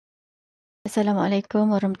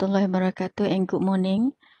Assalamualaikum warahmatullahi wabarakatuh and good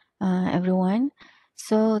morning, everyone.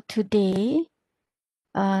 So today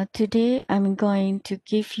I'm going to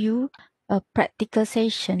give you a practical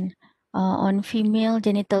session on female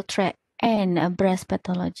genital tract and breast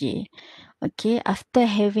pathology. Okay, after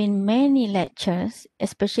having many lectures,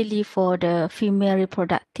 especially for the female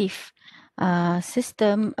reproductive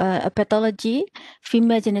system pathology,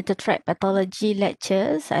 female genital tract pathology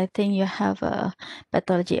lectures, I think you have a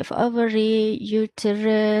pathology of ovary,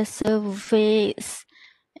 uterus, cervix,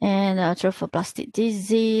 and trophoblastic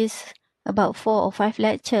disease, about 4 or 5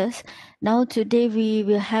 lectures. Now today we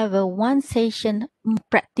will have a one session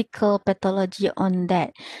practical pathology on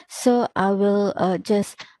that. So I will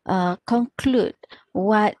just conclude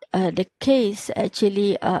what the case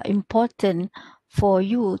actually important for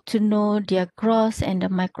you to know their gross and the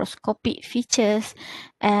microscopic features.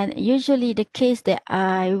 And usually the case that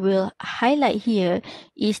I will highlight here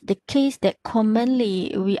is the case that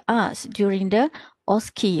commonly we ask during the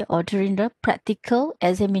OSCE or during the practical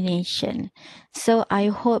examination. So I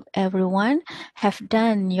hope everyone have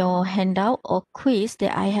done your handout or quiz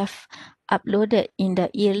that I have uploaded in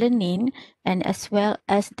the e-learning, and as well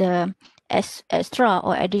as the extra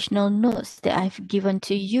or additional notes that I've given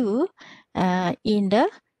to you in the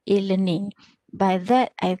e-learning. By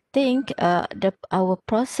that, I think our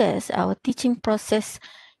teaching process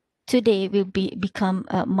today will become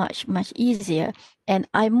much easier. And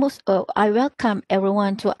I welcome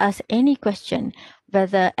everyone to ask any question,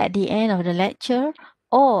 whether at the end of the lecture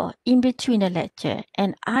or in between the lecture.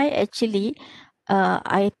 And I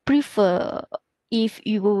prefer if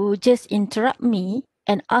you just interrupt me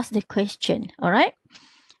and ask the question. All right?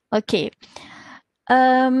 Okay.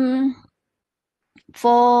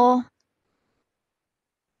 For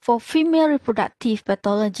female reproductive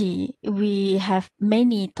pathology, we have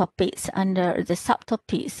many topics under the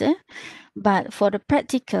subtopics. But for the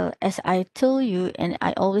practical, as I told you, and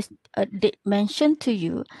I always did mention to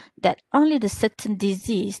you, that only the certain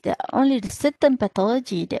only the certain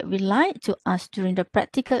pathology that we like to ask during the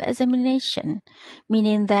practical examination,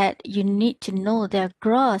 meaning that you need to know their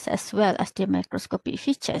gross as well as their microscopic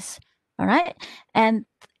features. All right, and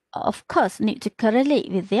of course need to correlate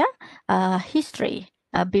with their history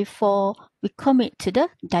before we commit to the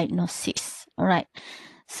diagnosis. All right.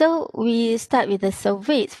 So we start with the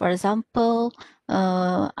cervix. For example,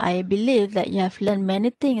 I believe that you have learned many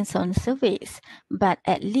things on cervix, but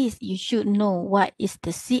at least you should know what is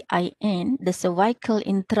the CIN, the cervical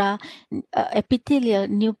intra epithelial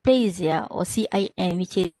neoplasia, or CIN,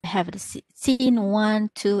 which is have the CIN 1,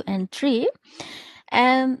 2, and 3.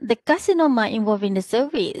 And the carcinoma involving the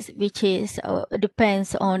cervix, which is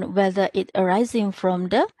depends on whether it arising from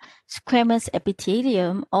the squamous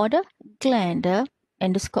epithelium or the gland,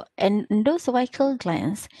 endocervical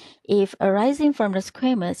glands. If arising from the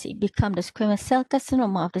squamous, it becomes the squamous cell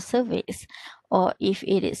carcinoma of the cervix. Or if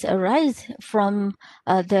it is arise from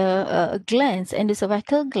the glands,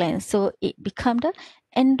 endocervical glands, so it becomes the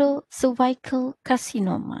endocervical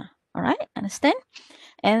carcinoma. All right, understand?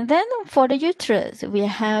 And then for the uterus, we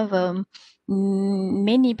have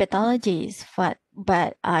many pathologies,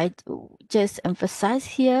 but I just emphasize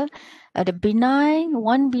here the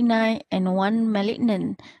one benign and one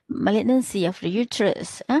malignancy of the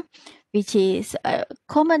uterus, which is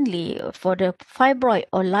commonly for the fibroid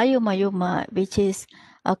or leiomyoma, which is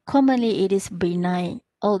commonly it is benign,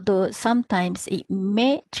 although sometimes it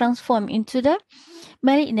may transform into the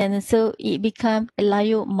malignant, so it becomes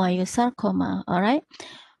leiomyosarcoma. All right.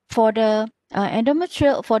 For the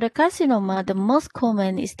for the carcinoma, the most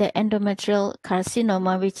common is the endometrial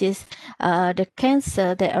carcinoma, which is the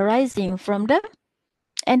cancer that arising from the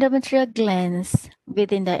endometrial glands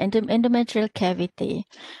within the endometrial cavity.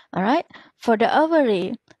 All right. For the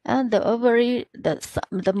ovary,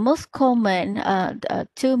 the most common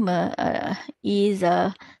tumor is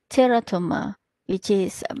teratoma, which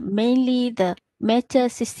is mainly the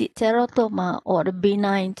metacystic teratoma or the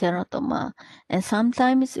benign teratoma, and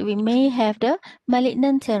sometimes we may have the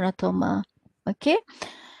malignant teratoma. Okay,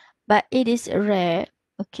 but it is rare.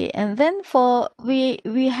 Okay, and then for we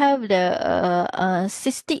have the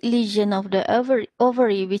cystic lesion of the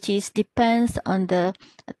ovary, which is depends on the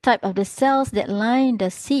type of the cells that line the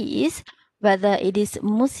cyst, whether it is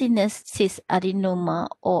mucinous cyst adenoma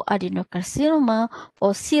or adenocarcinoma,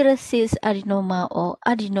 or serous cyst adenoma or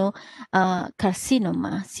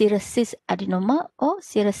adenocarcinoma. Serous cyst adenoma or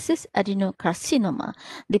serous cyst adenocarcinoma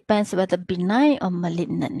depends whether benign or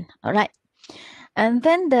malignant. All right. And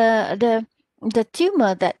then the the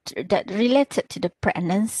tumor that related to the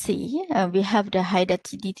pregnancy, we have the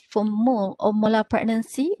hydatidity for mole or molar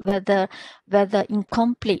pregnancy, whether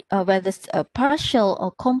incomplete or whether partial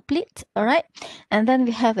or complete. All right, and then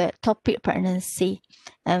we have a ectopic pregnancy,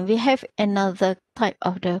 and we have another type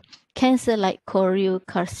of the cancer like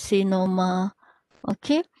choriocarcinoma.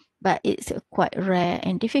 Okay, but it's quite rare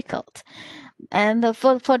and difficult. And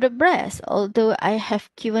for the breast, although I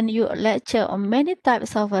have given you a lecture on many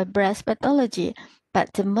types of breast pathology,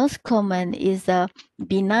 but the most common is the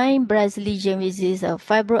benign breast lesion, which is a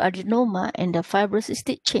fibroadenoma and the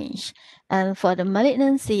fibrocystic change. And for the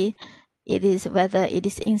malignancy, it is whether it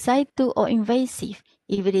is in situ or invasive.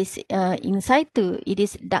 If it is in situ, it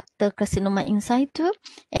is ductal carcinoma in situ,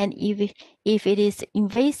 and if it is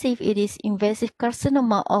invasive, it is invasive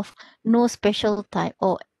carcinoma of no special type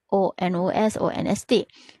or NOS or NST.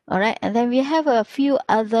 All right, and then we have a few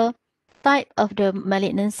other type of the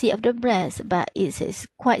malignancy of the breast, but it is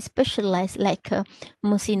quite specialized, like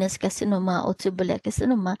mucinous carcinoma or tubular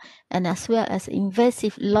carcinoma, and as well as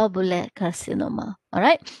invasive lobular carcinoma. All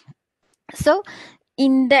right, so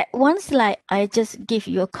in that one slide, I just give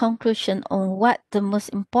you a conclusion on what the most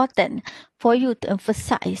important for you to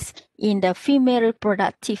emphasize in the female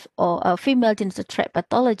reproductive or female genital tract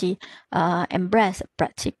pathology and breast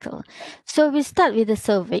practical. So we start with the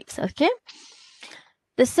cervix, okay?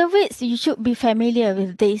 The cervix, you should be familiar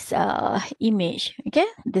with this image, okay?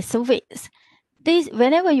 The cervix. This,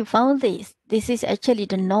 whenever you found this is actually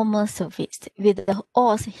the normal cervix with the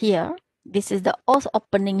os here. This is the os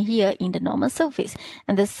opening here in the normal cervix,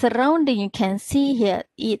 and the surrounding you can see here,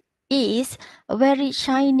 it is very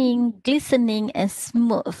shining, glistening, and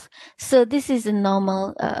smooth. So this is a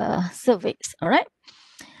normal cervix, all right?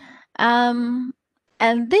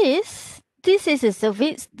 And this is a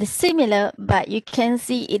cervix, the similar, but you can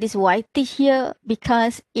see it is whitish here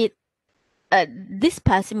because it this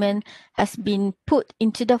specimen has been put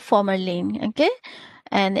into the formalin, okay,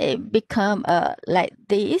 and it become like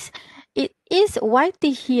this. It is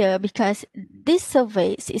whitey here because this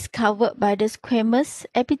cervix is covered by the squamous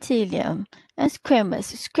epithelium, and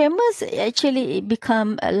squamous actually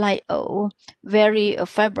become like very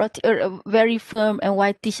fibrotic or very firm and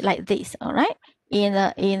whitish like this. All right,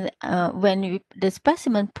 when the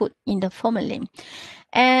specimen put in the formalin.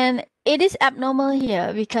 And it is abnormal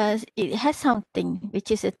here because it has something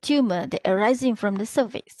which is a tumor that arising from the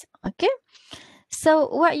cervix. Okay. So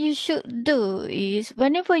what you should do is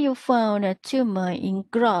whenever you found a tumor in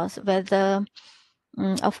gross, whether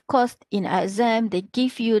of course in exam they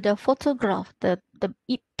give you the photograph, the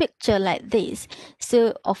picture like this.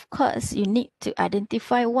 So of course you need to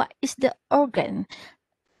identify what is the organ.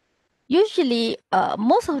 Usually,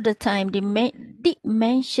 most of the time, they did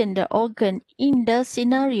mention the organ in the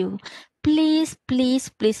scenario. Please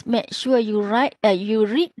make sure you read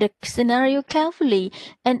the scenario carefully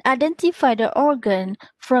and identify the organ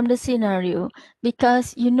from the scenario,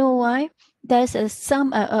 because you know why? There's a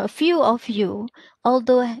few of you,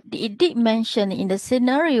 although it did mention in the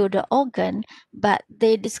scenario the organ, but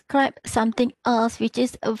they describe something else which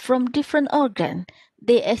is from different organ.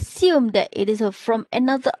 They assume that it is from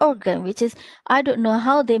another organ, which is, I don't know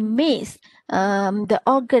how they miss the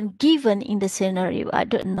organ given in the scenario. I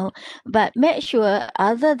don't know. But make sure,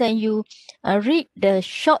 other than you read the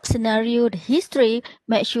short scenario, the history,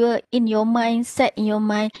 make sure in your mind, set in your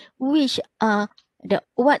mind, what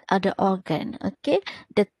are the organ, okay?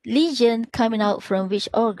 The lesion coming out from which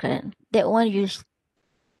organ? That one you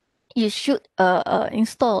should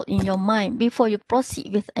install in your mind before you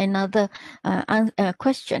proceed with another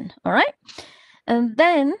question. All right, and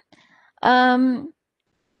then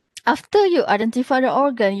after you identify the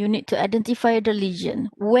organ, you need to identify the lesion.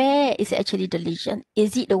 Where is actually the lesion?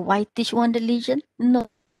 Is it the whitish one, the lesion? No,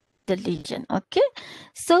 the lesion. Okay,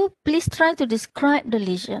 so please try to describe the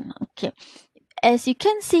lesion. Okay, as you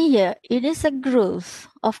can see here, it is a growth.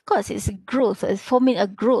 Of course, it's a growth. It's forming a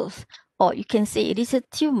growth, or you can say it is a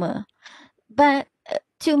tumor. But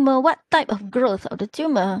tumor, what type of growth of the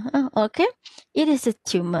tumor? Okay, it is a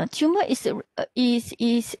tumor. Tumor is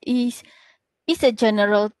a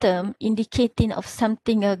general term indicating of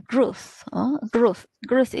something a growth. Growth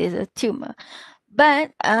is a tumor.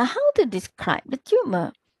 But how to describe the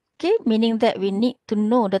tumor? Okay, meaning that we need to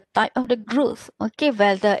know the type of the growth. Okay,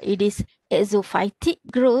 whether it is exophytic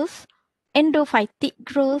growth, endophytic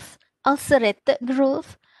growth, ulcerated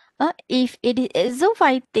growth. If it is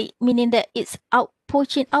exophytic, meaning that it's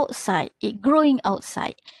poaching outside, it growing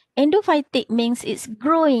outside. Endophytic means it's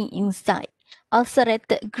growing inside.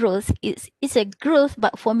 Ulcerated growth is a growth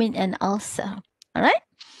but forming an ulcer. All right,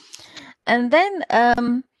 and then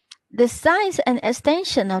the size and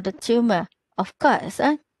extension of the tumor. Of course,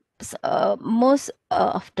 most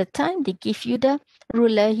of the time they give you the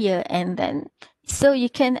ruler here, and then so you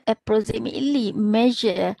can approximately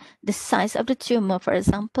measure the size of the tumor. For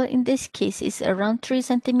example, in this case, it's around 3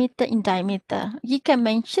 centimeter in diameter. You can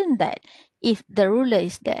mention that if the ruler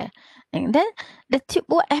is there, and then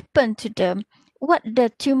what happened to the what the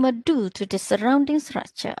tumor do to the surrounding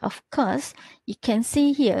structure. Of course, you can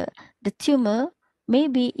see here the tumor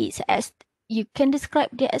maybe it's as you can describe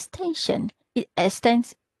the extension. It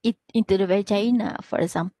extends it into the vagina, for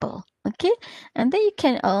example. Okay, and then you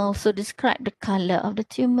can also describe the color of the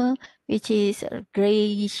tumor, which is a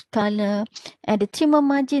grayish color, and the tumor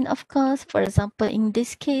margin, of course. For example, in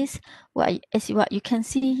this case, what you can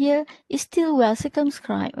see here is still well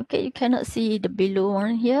circumscribed. Okay, you cannot see the below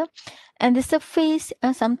one here, and the surface.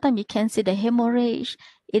 Sometimes you can see the hemorrhage.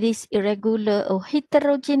 It is irregular or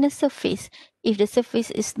heterogeneous surface. If the surface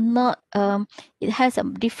is not it has a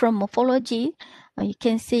different morphology, you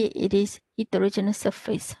can say it is heterogeneous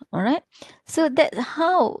surface. All right, so that's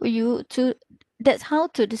how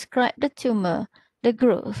to describe the tumor, the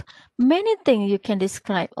growth. Many things you can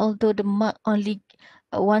describe, although the mark only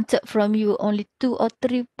wanted from you only 2 or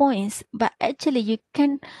 3 points, but actually you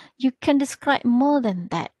can describe more than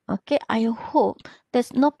that. Okay, I hope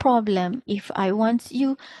there's no problem if I want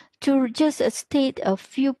you to just state a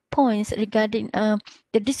few points regarding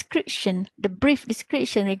the description, the brief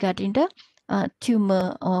description regarding the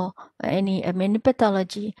tumor or any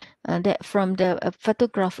pathology that from the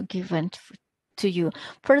photograph given to you.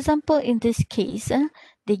 For example, in this case,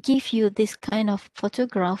 they give you this kind of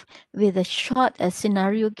photograph with a short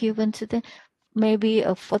scenario given to the maybe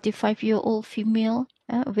a 45-year-old female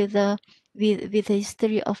with a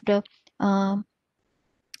history of the um,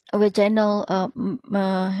 vaginal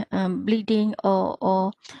bleeding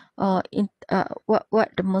or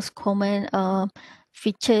what the most common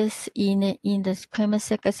features in the squamous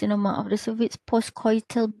cell carcinoma of the cervix,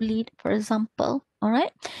 postcoital bleed, for example. All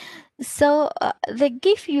right, so they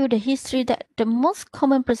give you the history that the most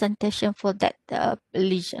common presentation for that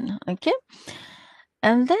lesion. Okay,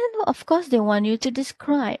 and then of course they want you to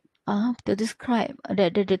describe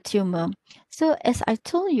the tumor. So as I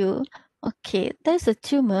told you, okay, there's a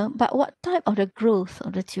tumor, but what type of the growth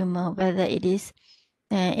of the tumor, whether it is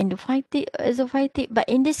endophytic or esophytic, but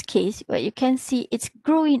in this case, what you can see, it's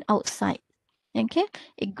growing outside. Okay,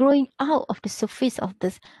 it growing out of the surface of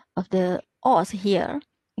the os here.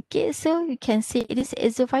 Okay, so you can see it is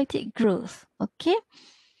esophytic growth. Okay,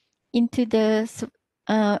 into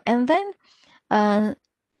and then uh,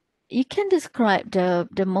 you can describe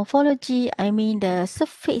the morphology. I mean the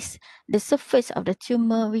surface of the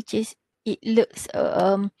tumor, which is it looks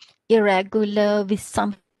irregular with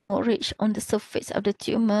some hemorrhage on the surface of the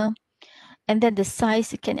tumor, and then the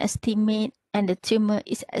size you can estimate, and the tumor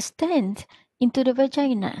is extend into the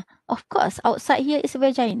vagina. Of course, outside here is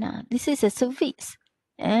vagina. This is a cervix.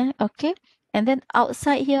 Okay. And then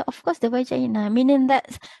outside here, of course, the vagina, meaning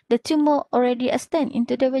that the tumor already extend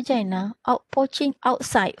into the vagina, out poaching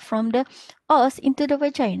outside from the os into the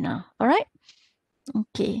vagina. All right.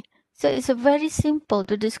 Okay. So it's a very simple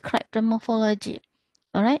to describe the morphology.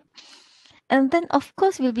 All right. And then, of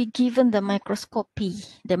course, we'll be given the microscopy.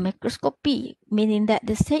 The microscopy, meaning that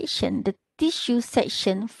the section, the tissue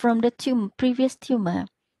section from the previous tumor.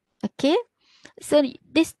 Okay? So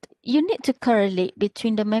this you need to correlate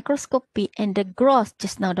between the microscopy and the gross,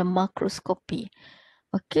 just now the macroscopy.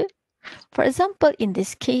 Okay? For example, in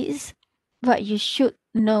this case, what you should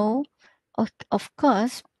know, of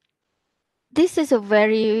course, this is a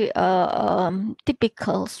very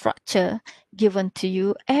typical structure given to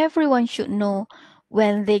you. Everyone should know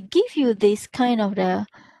when they give you this kind of the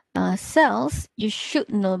cells, you should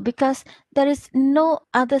know because there is no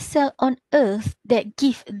other cell on earth that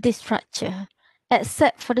give this structure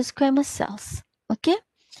except for the squamous cells. Okay?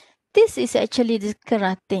 This is actually the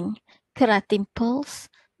keratin pulse.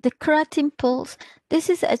 The keratin pulse, this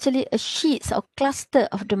is actually a sheet or cluster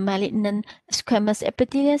of the malignant squamous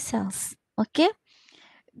epithelial cells. Okay?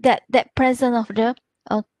 That presence of the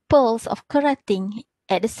pulse of keratin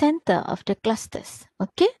at the center of the clusters.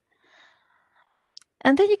 Okay?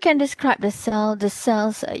 And then you can describe the cell. The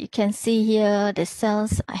cells you can see here, the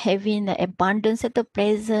cells are having the abundant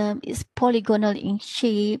cytoplasm, is polygonal in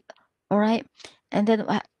shape. All right. And then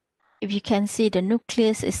if you can see the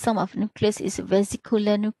nucleus is some of nucleus is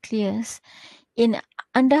vesicular nucleus. In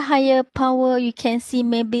under higher power, you can see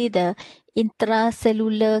maybe the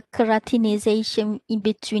intracellular keratinization in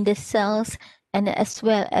between the cells and as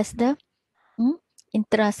well as the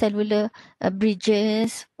intracellular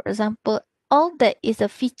bridges, for example, all that is the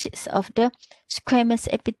features of the squamous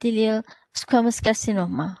epithelial squamous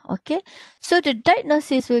carcinoma. Okay, so the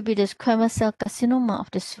diagnosis will be the squamous cell carcinoma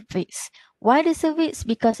of the cervix. Why the cervix?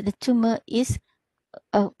 Because the tumor is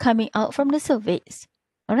coming out from the cervix.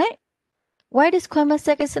 All right. Why the squamous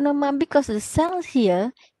cell carcinoma? Because the cells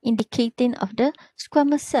here indicating of the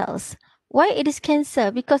squamous cells. Why it is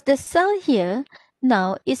cancer? Because the cell here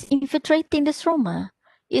now is infiltrating the stroma.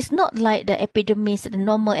 It's not like the epidermis, the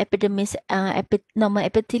normal epidermis, normal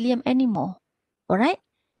epithelium anymore. Alright?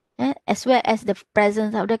 As well as the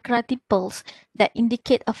presence of the keratin that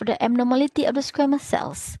indicate of the abnormality of the squamous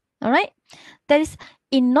cells. Alright? That is,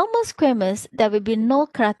 in normal squamous, there will be no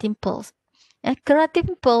keratin pulse.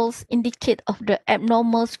 Keratin pulse indicate of the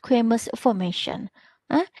abnormal squamous formation,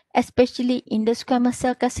 especially in the squamous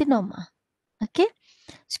cell carcinoma. Okay,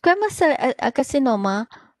 squamous cell carcinoma,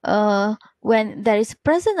 when there is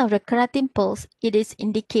presence of the keratin pulse, it is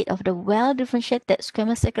indicate of the well differentiated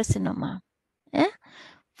squamous cell carcinoma.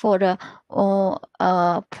 For the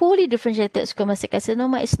poorly differentiated squamous cell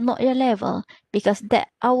carcinoma is not your level, because that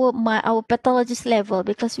our pathologist level,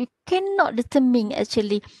 because we cannot determine,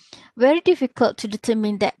 actually very difficult to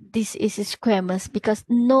determine that this is squamous, because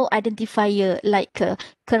no identifier like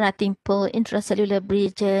keratin pole, intracellular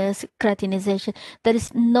bridges, keratinization. There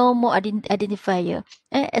is no more identifier.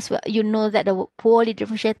 As well, you know that the poorly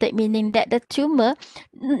differentiated meaning that the tumor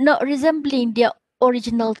not resembling their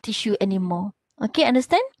original tissue anymore. Okay,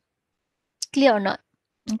 understand? Clear or not?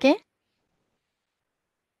 Okay.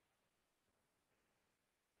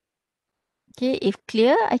 Okay, if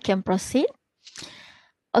clear, I can proceed.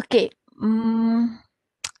 Okay.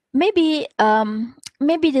 Maybe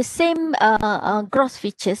the same gross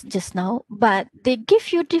features just now, but they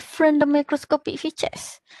give you different microscopic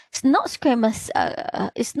features. It's not squamous,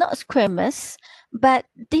 but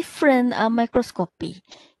different microscopy.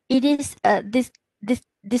 It is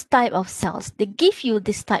this type of cells. They give you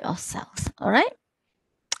this type of cells. All right.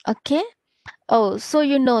 Okay. Oh, so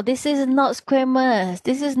you know this is not squamous.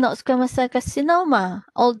 This is not squamous cell carcinoma.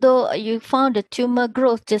 Although you found the tumor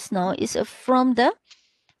growth just now is from the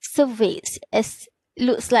cervix, as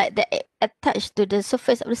looks like that attached to the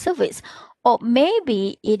surface of the cervix. Or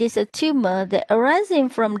maybe it is a tumor that arising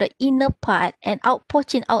from the inner part and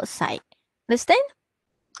outpoaching outside. Understand?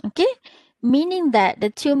 Okay, meaning that the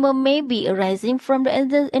tumor may be arising from the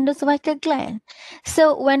endocervical gland.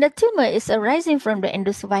 So when the tumor is arising from the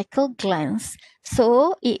endocervical glands,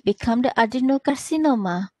 so it become the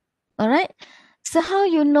adenocarcinoma. All right. So how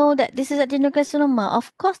you know that this is adenocarcinoma?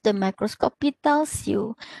 Of course, the microscopy tells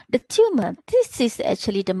you the tumor. This is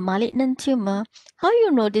actually the malignant tumor. How you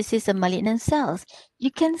know this is a malignant cells? You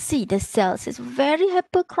can see the cells is very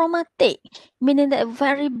hyperchromatic, meaning that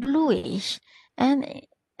very bluish, and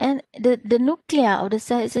the nucleus of the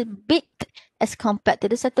cell is big as compared to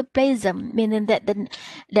the cytoplasm, meaning that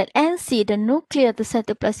that NC, the nuclear to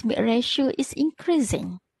cytoplasmic ratio, is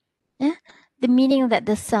increasing. The meaning that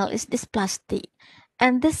the cell is dysplastic,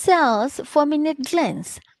 and the cells forming a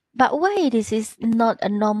glands. But why this is not a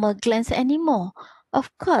normal glands anymore?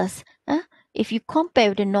 Of course, if you compare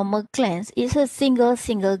with the normal glands, it's a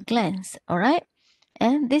single glands. All right.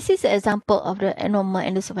 And this is an example of the normal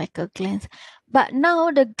endocervical glands. But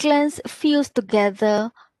now the glands fuse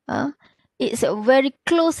together. It's very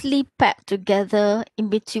closely packed together in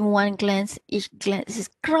between one gland. Each gland is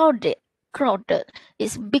crowded.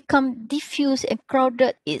 It's become diffuse and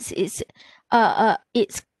crowded. It's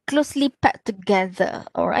closely packed together.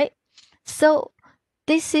 All right. So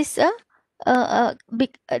this is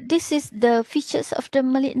this is the features of the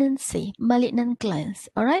malignant glands.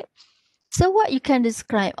 All right. So what you can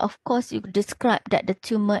describe, of course, you describe that the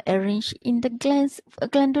tumor arranged in the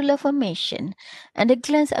glandular formation, and the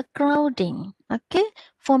glands are crowding, okay,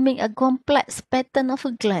 forming a complex pattern of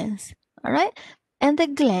glands, all right, and the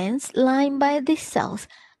glands lined by these cells,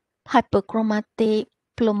 hyperchromatic,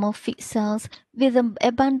 pleomorphic cells with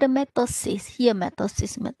abundant mitosis. Here,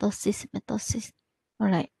 mitosis. All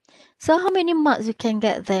right. So how many marks you can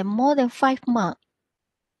get there? More than 5 marks.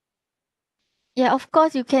 Yeah, of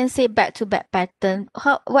course, you can say back-to-back pattern,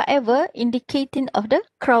 whatever indicating of the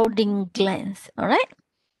crowding glands. All right.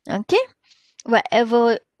 Okay.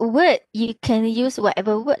 Whatever word you can use,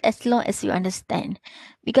 whatever word, as long as you understand,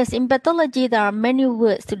 because in pathology there are many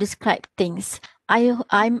words to describe things.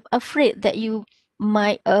 I'm afraid that you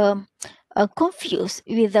might confuse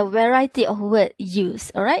with the variety of word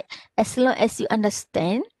used. All right. As long as you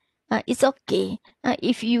understand, it's okay.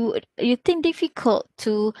 If you think difficult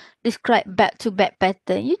to describe back to back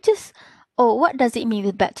pattern, you just Oh, what does it mean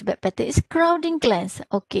with back-to-back pattern? It's crowding glands.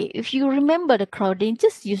 Okay, if you remember the crowding,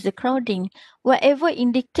 just use the crowding. Whatever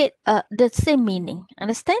indicate the same meaning.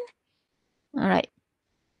 Understand? All right.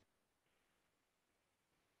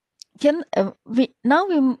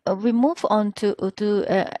 We move on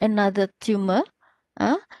to another tumor.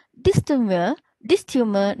 Uh, this tumor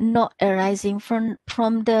not arising from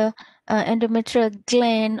the endometrial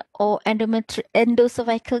gland or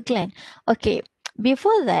endocervical gland. Okay,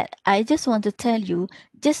 before that, I just want to tell you.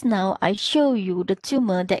 Just now, I show you the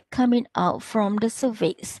tumor that coming out from the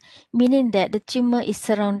cervix, meaning that the tumor is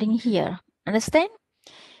surrounding here. Understand?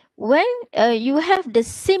 When you have the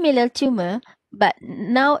similar tumor, but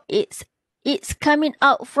now it's coming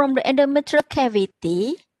out from the endometrial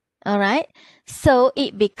cavity, all right, so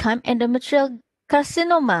it become endometrial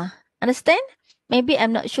carcinoma. Understand? Maybe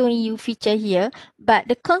I'm not showing you feature here, but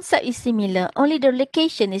the concept is similar, only the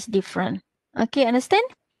location is different. Okay, understand?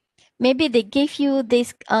 Maybe they gave you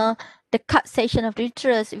this the cut section of the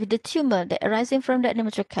uterus with the tumor that arising from the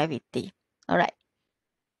endometrial cavity. All right,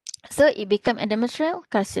 so it become endometrial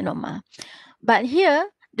carcinoma. But here,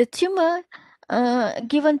 the tumor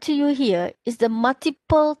given to you here is the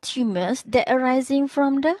multiple tumors that arising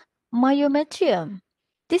from the myometrium.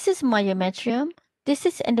 This is myometrium. This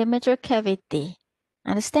is endometrial cavity.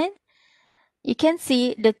 Understand? You can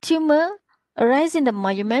see the tumor arise in the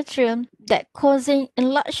myometrium that causing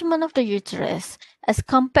enlargement of the uterus as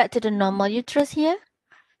compared to the normal uterus here.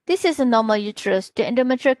 This is a normal uterus. The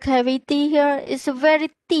endometrial cavity here is a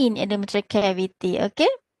very thin endometrial cavity. Okay.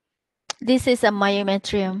 This is a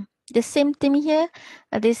myometrium. The same thing here.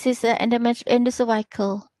 This is a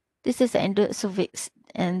endocervical. This is endocervix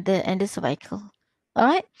and the endocervical. All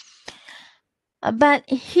right. But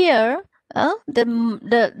here, there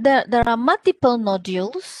are multiple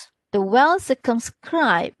nodules, the well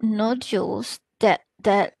circumscribed nodules that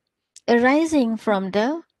arising from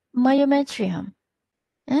the myometrium.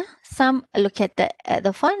 Some located at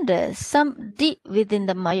the fundus, some deep within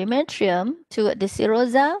the myometrium toward the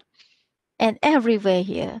serosa, and everywhere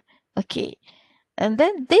here. Okay. And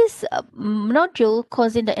then this nodule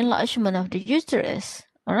causing the enlargement of the uterus.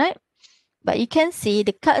 All right. But you can see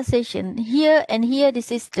the cut section here and here.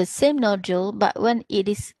 This is the same nodule, but when it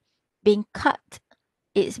is being cut,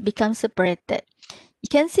 it becomes separated. You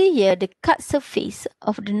can see here the cut surface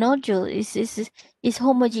of the nodule is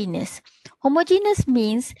homogeneous. Homogeneous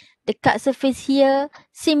means the cut surface here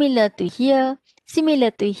similar to here, similar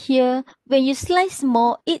to here. When you slice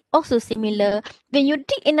more, it also similar. When you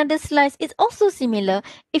dig another slice, it's also similar.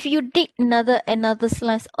 If you dig another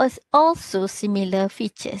slice, it's also similar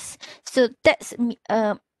features. So that's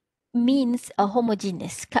means a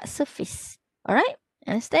homogeneous cut surface. All right,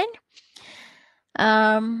 understand?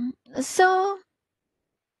 So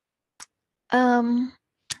um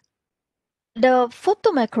the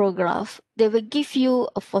photomicrograph, they will give you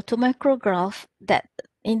a photomicrograph that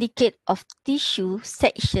indicate of tissue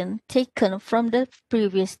section taken from the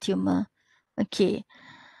previous tumor. Okay.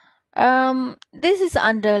 This is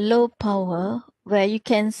under low power where you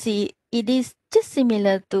can see it is just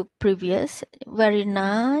similar to previous. Very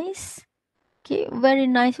nice. Okay, very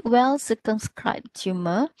nice, well circumscribed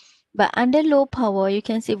tumor. But under low power, you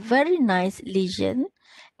can see very nice lesion.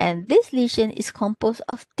 And this lesion is composed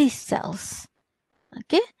of these cells.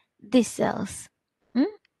 Okay, these cells.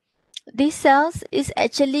 These cells is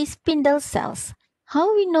actually spindle cells.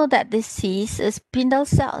 How we know that this is a spindle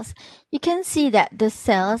cells? You can see that the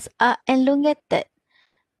cells are elongated.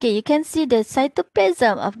 Okay, you can see the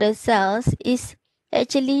cytoplasm of the cells is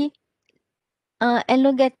actually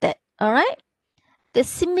elongated. All right. The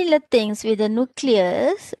similar things with the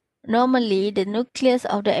nucleus. Normally, the nucleus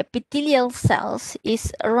of the epithelial cells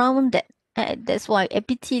is rounded. That's why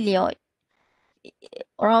epithelial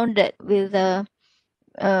rounded with the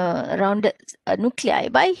rounded nuclei.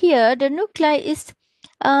 By here, the nuclei is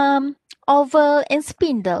oval and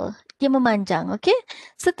spindle. Dia memanjang, okay?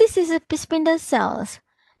 So this is a spindle cells.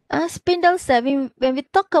 Spindle cell, when we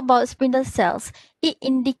talk about spindle cells, it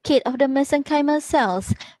indicate of the mesenchymal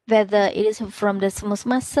cells, whether it is from the smooth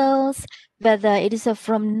muscles, whether it is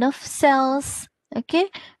from nerve cells, okay?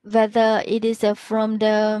 Whether it is from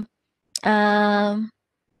the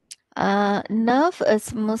nerve,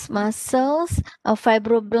 smooth muscles,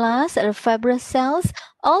 fibroblasts, or fibrous cells,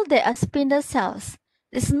 all they are spindle cells.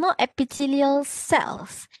 It's not epithelial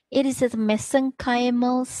cells. It is a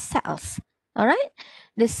mesenchymal cells. All right.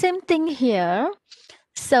 The same thing here.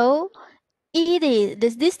 So it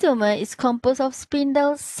is this tumor is composed of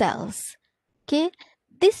spindle cells. Okay.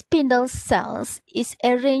 This spindle cells is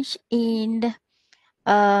arranged in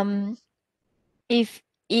if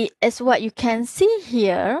as what you can see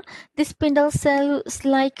here, this spindle cell looks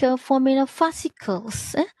like forming of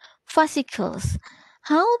fascicles. Fascicles.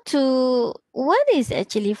 What is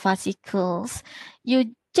actually fascicles?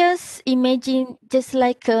 You just imagine just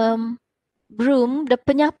like broom, the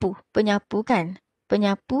penyapu kan?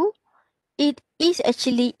 Penyapu, it is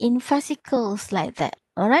actually in fascicles like that.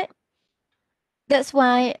 Alright? That's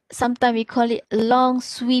why sometimes we call it long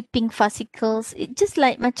sweeping fascicles. It just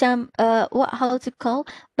like macam how to call,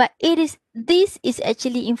 but this is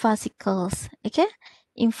actually in fascicles. Okay,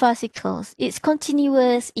 in fascicles, it's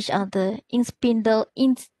continuous each other in spindle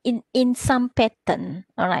in some pattern.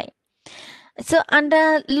 All right. So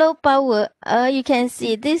under low power, you can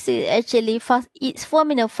see this is actually it's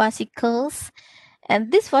forming of fascicles,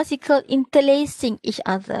 and this fascicle interlacing each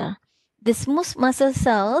other. The smooth muscle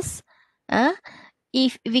cells,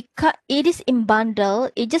 if we cut, it is in bundle.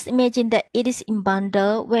 You just imagine that it is in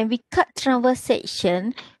bundle. When we cut transverse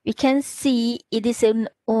section, we can see it is a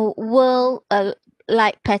whirl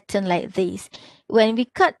like pattern like this. When we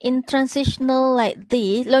cut in transitional like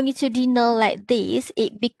this, longitudinal like this,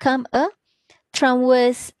 it become a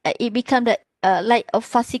transverse. It become the like a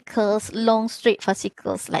fascicles, long straight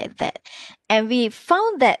fascicles like that. And we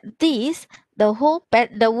found that the whole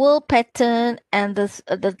pattern and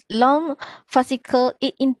the long fascicle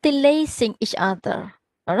it interlacing each other.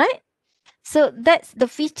 All right. So that's the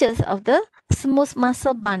features of the smooth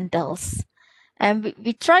muscle bundles. And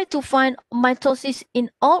we try to find mitosis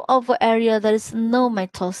in all over area there is no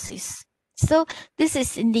mitosis. So this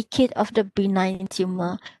is indicate of the benign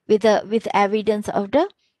tumor with evidence of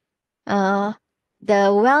uh,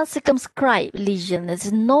 the well circumscribed lesion.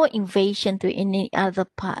 There's no invasion to any other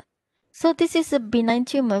part. So this is a benign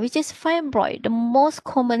tumor, which is fibroid, the most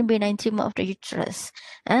common benign tumor of the uterus.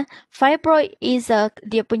 Fibroid is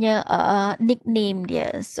dia punya nickname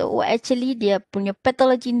dia. So actually dia punya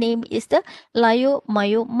pathology name is the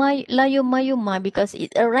leiomyoma because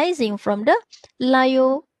it's arising from the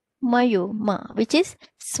leiomyoma, which is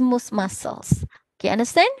smooth muscles. Okay,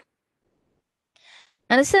 understand?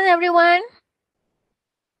 Understand everyone?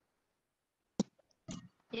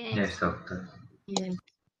 Yes, doctor. Yes.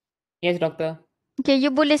 Yes, doctor. Okay, you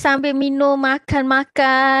boleh sambil minum, makan.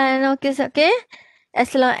 Okay, okay?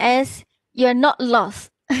 As long as you're not lost.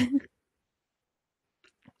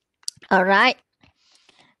 All right.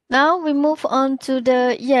 Now we move on to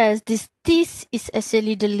this is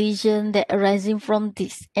actually the lesion that arising from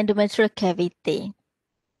this endometrial cavity.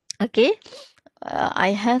 Okay.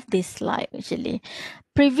 I have this slide actually.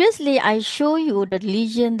 Previously, I show you the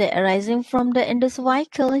lesion that arising from the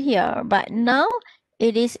endocervical here, but now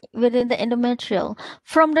it is within the endometrial.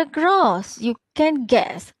 From the gross, you can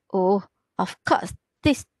guess. Oh, of course,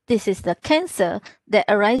 this is the cancer that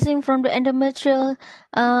arising from the endometrial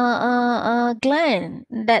gland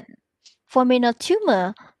that forming a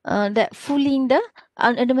tumor that filling the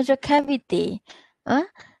endometrial cavity.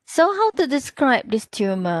 So how to describe this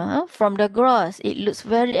tumor? From the gross, it looks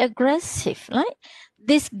very aggressive, right?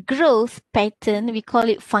 This growth pattern, we call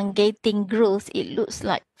it fungating growth. It looks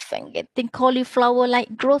like fungating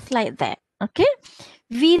cauliflower-like growth like that, okay?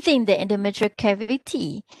 Within the endometrial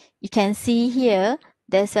cavity, you can see here,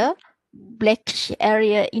 there's a blackish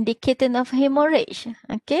area indicating of hemorrhage,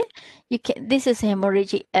 okay? This is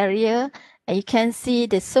hemorrhagic area, and you can see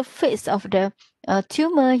the surface of the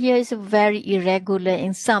tumor here is very irregular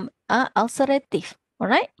and some are ulcerative, all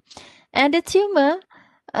right? And the tumor,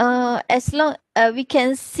 as long we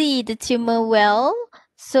can see the tumor well,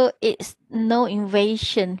 so it's no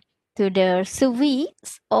invasion to the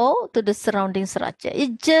cervix or to the surrounding structure.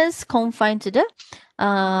 It just confined to the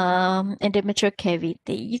endometrial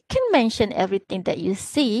cavity. You can mention everything that you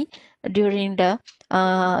see during the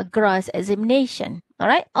gross examination. All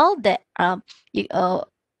right, all that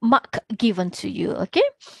mark given to you. Okay,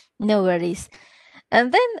 no worries.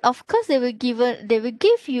 And then of course they will give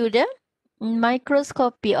you the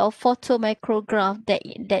microscopy or photomicrograph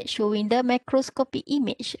that showing the macroscopy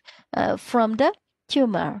image from the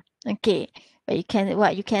tumor. Okay,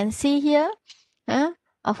 what you can see here,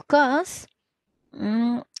 of course,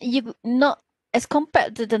 you not as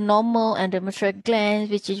compared to the normal endometrial glands,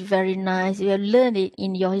 which is very nice. You have learned it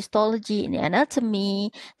in your histology, in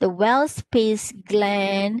anatomy, the well-spaced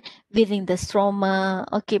gland within the stroma.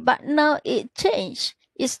 Okay, but now it changed.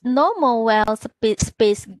 It's normal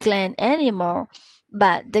well-spaced gland anymore,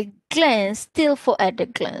 but the glands still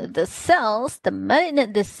the cells,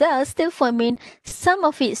 the cells still forming. Some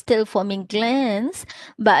of it still forming glands,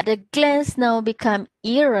 but the glands now become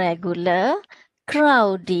irregular,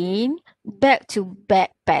 crowding, back to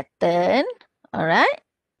back pattern. All right,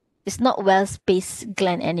 it's not well spaced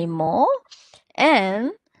gland anymore,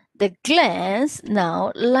 and the glands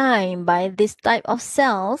now lined by this type of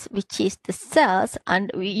cells, which is the cells,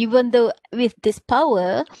 and even though with this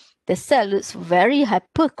power, the cell looks very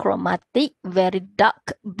hyperchromatic, very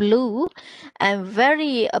dark blue, and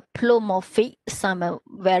very pleomorphic, some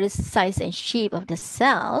various size and shape of the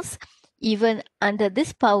cells. Even under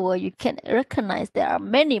this power, you can recognize there are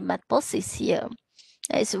many mitosis here.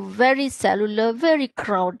 It's very cellular, very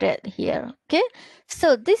crowded here. Okay,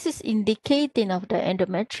 so this is indicating of the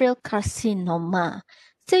endometrial carcinoma.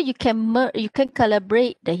 So you can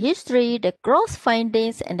collaborate the history, the gross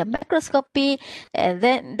findings, and the microscopy, and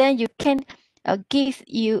then you can give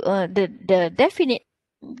you the definite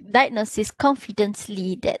diagnosis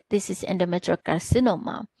confidently that this is endometrial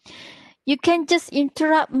carcinoma. You can just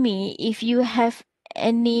interrupt me if you have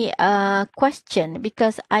any question,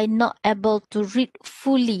 because I'm not able to read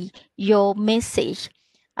fully your message.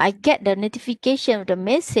 I get the notification of the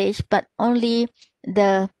message, but only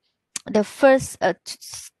the first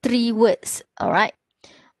three words. All right.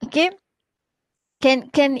 Okay. Can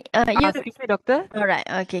you? Excuse me, doctor. All right.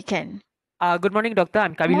 Okay. Can. Good morning, doctor.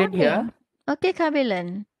 I'm Kavilan here. Morning. Okay,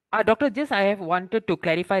 Kabilan. Doctor, just I have wanted to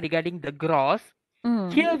clarify regarding the gross.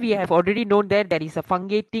 Mm. Here we have already known that there is a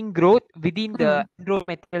fungating growth within the Mm.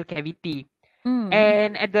 endometrial cavity. Mm.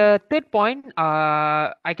 And at the third point,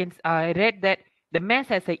 I read that the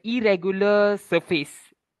mass has an irregular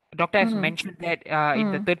surface. Doctor has Mm. mentioned that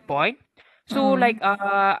in the Mm. third point. So Mm.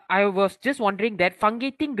 I was just wondering that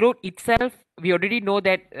fungating growth itself, we already know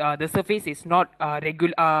that the surface is not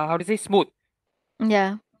regular. How to say smooth?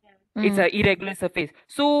 Yeah. It's Mm. an irregular surface.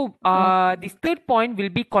 So Mm. this third point will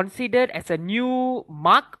be considered as a new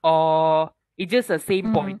mark, or it's just a same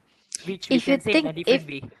Mm. point, which we If you can say in think a different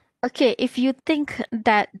way. okay, if you think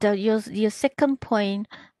that your second point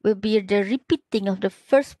will be the repeating of the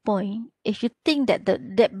first point, if you think that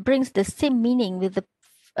that brings the same meaning with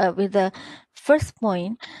the first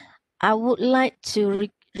point, I would like to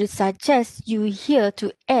suggest you here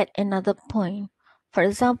to add another point. For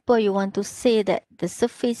example, you want to say that the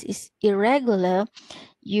surface is irregular,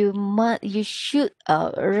 you should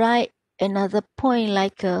write another point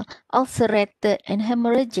like ulcerated and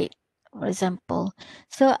hemorrhagic, for example.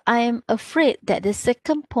 So I am afraid that the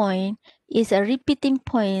second point is a repeating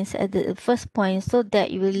points at the first point, so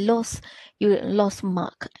that you will lose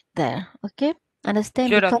mark there. Okay,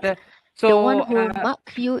 understand? Sure, Because doctor. the one So who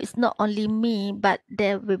mark you is not only me, but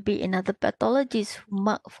there will be another pathologist who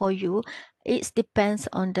mark for you. It depends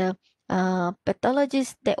on the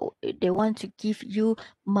pathologist that they want to give you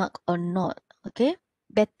mark or not. Okay,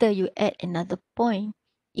 better you add another point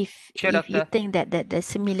sure, if you doctor. think that there's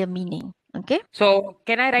similar meaning. Okay. So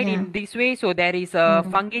can I write Yeah. in this way? So there is a Mm.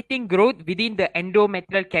 fungating growth within the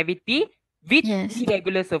endometrial cavity with Yes.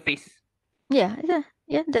 irregular surface. Yeah. Yeah.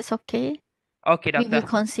 Yeah. That's okay. Okay, We will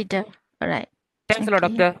doctor. consider. All right. Thanks a lot,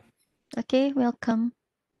 Okay. doctor. Okay. Welcome.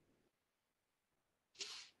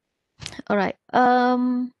 All right.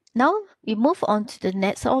 Now we move on to the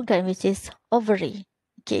next organ, which is ovary.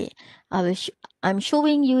 Okay. I'm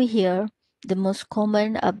showing you here the most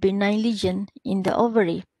common benign lesion in the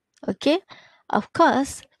ovary. Okay. Of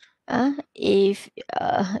course, if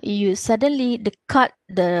you suddenly cut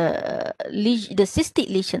the cystic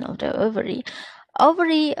lesion of the ovary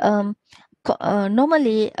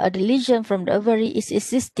normally the lesion from the ovary is a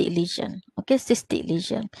cystic lesion. Okay, cystic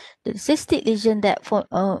lesion. The cystic lesion that for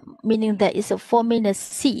meaning that is a forming a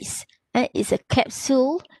cyst, and it's a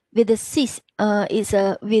capsule with a cyst. Is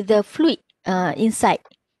a with a fluid inside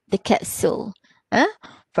the capsule. Uh,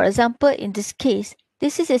 for example, in this case,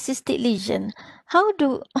 this is a cystic lesion. How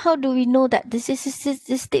do we know that this is a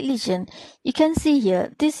cystic lesion? You can see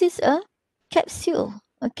here. This is a capsule.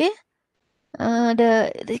 Okay,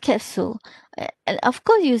 the capsule. And of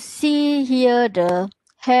course, you see here the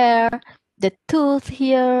hair, the tooth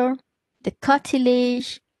here, the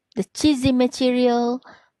cartilage, the cheesy material,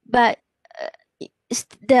 but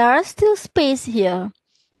there are still space here.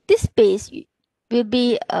 This space will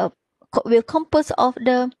be will compose of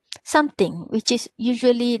the something which is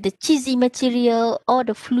usually the cheesy material or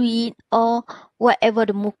the fluid or whatever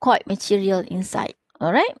the mucoid material inside.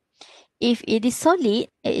 All right. If it is solid,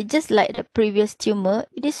 just like the previous tumor,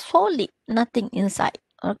 it is solid, nothing inside.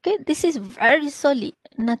 Okay, this is very solid,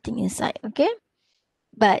 nothing inside. Okay,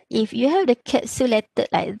 but if you have the capsulated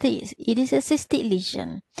like this, it is a cystic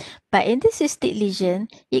lesion. But in this cystic lesion,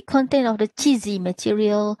 it contains of the cheesy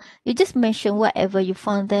material. You just mention whatever you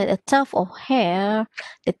found there, a tuft of hair,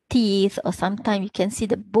 the teeth, or sometimes you can see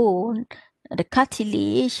the bone, the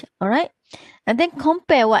cartilage. All right, and then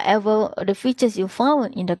compare whatever the features you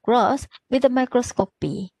found in the gross with the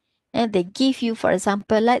microscopy. And they give you, for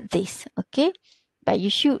example, like this. Okay, but you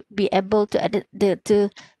should be able to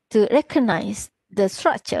recognize the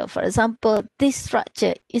structure. For example, this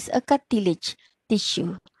structure is a cartilage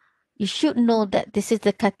tissue. You should know that this is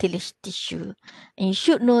the cartilage tissue. And you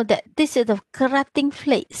should know that this is the keratin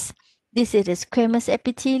flakes. This is the squamous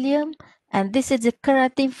epithelium, and this is the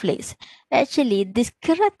keratin flakes. Actually, this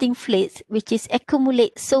keratin flakes, which is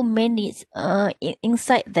accumulate so many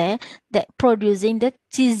inside there, that producing the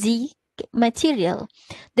cheesy material.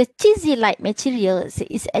 The cheesy-like material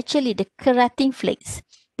is actually the keratin flakes.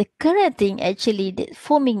 The keratin actually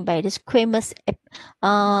forming by the squamous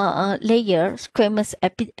layer, squamous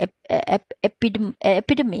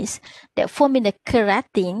epidermis that forming the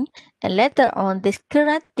keratin, and later on this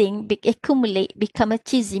keratin accumulate become a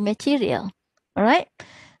cheesy material. All right.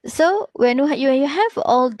 So when you have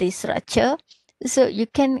all this structure, so you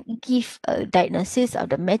can give a diagnosis of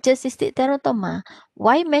the mature cystic teratoma.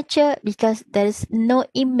 Why mature? Because there is no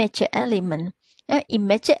immature element.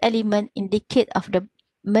 Immature element indicate of the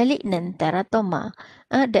malignant teratoma.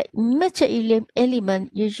 The immature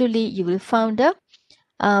element usually you will find the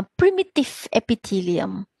primitive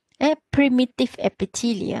epithelium. Primitive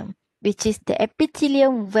epithelium, which is the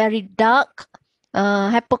epithelium very dark,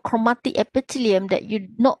 hypochromatic epithelium that you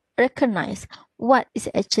not recognize what is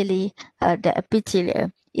actually the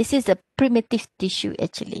epithelium. This is a primitive tissue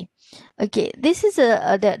actually. Okay, this is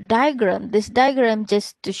the diagram. This diagram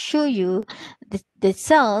just to show you the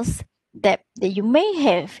cells that you may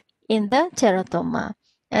have in the teratoma.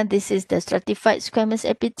 And this is the stratified squamous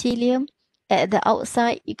epithelium. At the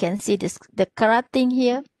outside, you can see this the keratin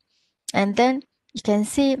here, and then you can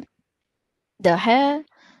see the hair.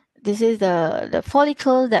 This is the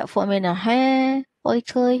follicle that forming a hair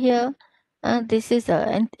follicle here. And this is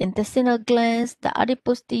the intestinal glands, the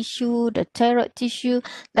adipose tissue, the thyroid tissue.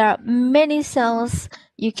 There are many cells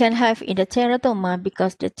you can have in the teratoma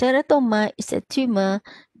because the teratoma is a tumor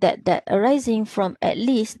that arising from at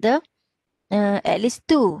least two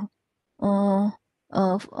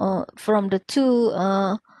from the two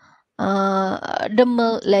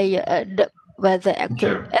dermal layer, whether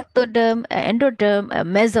Sure. ectoderm, endoderm,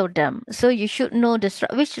 mesoderm. So you should know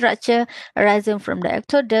which structure arising from the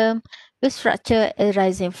ectoderm, which structure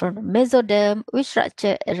arising from the mesoderm, which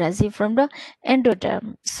structure arising from the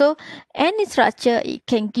endoderm. So any structure it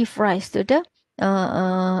can give rise to the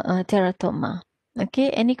teratoma. Okay,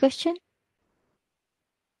 any question?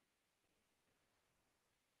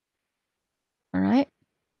 All right.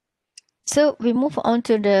 So we move on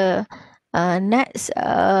to the next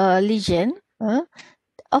lesion.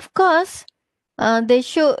 Of course, they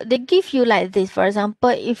give you like this. For example,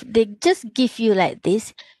 if they just give you like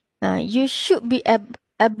this, you should be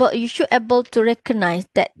able to recognize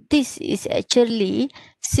that this is actually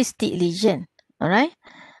cystic lesion. All right.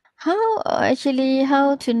 How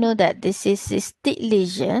to know that this is cystic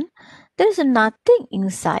lesion? There's nothing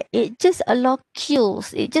inside. It just a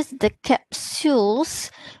locules. It just the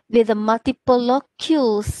capsules with the multiple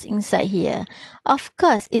locules inside here. Of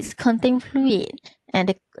course, it's contain fluid,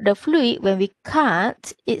 and the fluid when we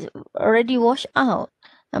cut, it's already washed out,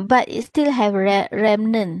 but it still have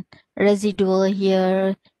remnant, residual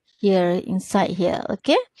here inside here.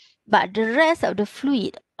 Okay, but the rest of the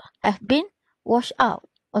fluid have been washed out.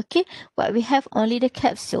 Okay, but we have only the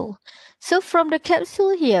capsule. So from the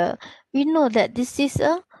capsule here, we know that this is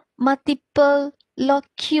a multiple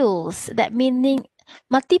locules. That meaning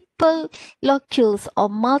multiple locules or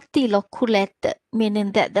multiloculated,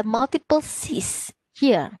 meaning that the multiple cysts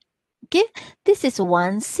here. Okay, this is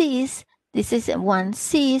one cyst. This is one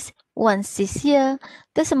cyst. One cyst here.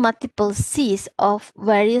 There's a multiple cysts of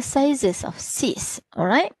various sizes of cysts. All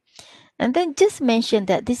right. And then just mention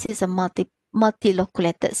that this is a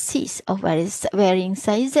multiloculated cyst of varying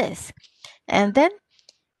sizes. And then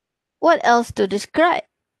what else to describe?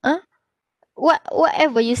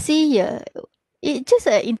 Whatever you see here, it's just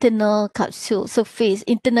an internal capsule surface,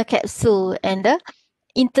 internal capsule, and the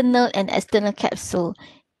internal and external capsule.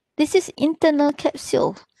 This is internal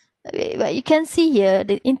capsule. But you can see here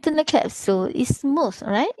the internal capsule is smooth,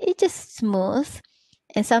 right? It's just smooth.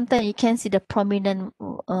 And sometimes you can see the prominent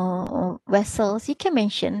vessels. You can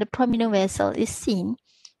mention the prominent vessel is seen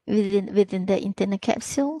within the internal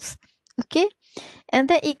capsules. Okay, and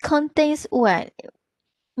then it contains what?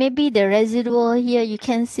 Maybe the residual here you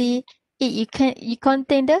can see it. You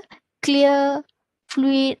contain the clear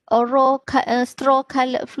fluid or raw straw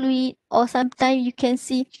colored fluid, or sometimes you can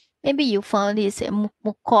see maybe you found this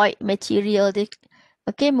mucoid material.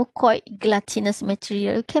 Okay, mucoid gelatinous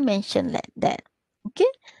material. You can mention like that.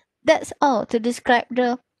 Okay, that's all to describe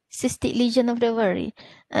the cystic lesion of the ovary.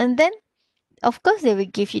 And then of course, they will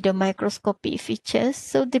give you the microscopic features.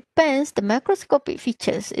 So depends, the microscopic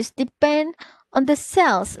features is depend on the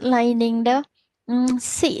cells lining the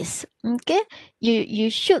cyst. Okay, you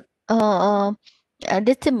should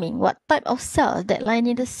determine what type of cells that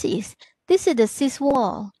lining the cyst. This is the cyst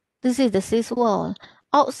wall. This is the cyst wall.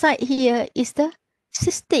 Outside here is the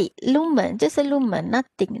cystic lumen, just a lumen,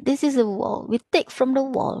 nothing. This is a wall. We take from the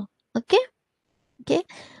wall. Okay, okay.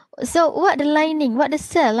 So what the lining, what the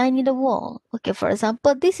cell lining the wall? Okay, for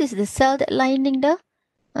example, this is the cell that lining the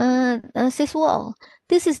cyst wall.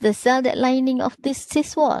 This is the cell that lining of this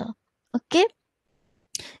cyst wall. Okay,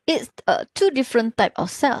 it's two different type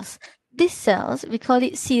of cells. These cells we call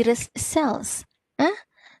it serous cells. Huh?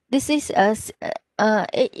 This is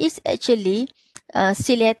it is actually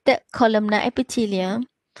ciliated columnar epithelium.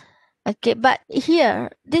 Okay, but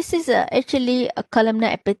here this is actually a columnar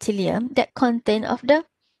epithelium that contain of the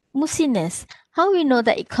mucinous. How we know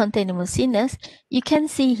that it contain the mucinous? You can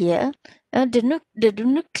see here the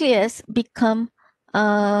nucleus become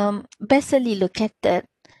basally located.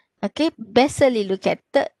 Okay, basally located.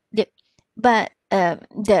 But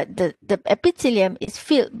the epithelium is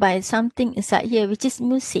filled by something inside here, which is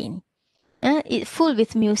mucin. It's full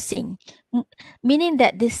with mucin, meaning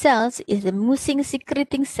that the cells is the mucin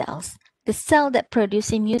secreting cells, the cell that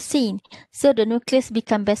producing mucin. So the nucleus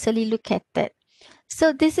become basally located.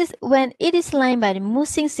 So this is when it is lined by the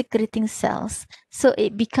mucin secreting cells. So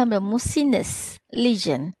it become a mucinous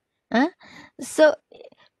lesion. So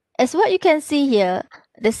as what you can see here,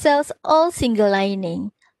 the cells all single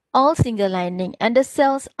lining, and the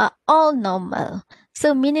cells are all normal.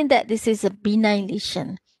 So meaning that this is a benign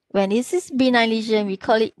lesion. When this is benign lesion, we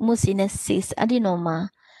call it mucinous cyst adenoma.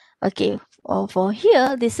 Okay, for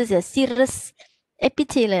here, this is a serous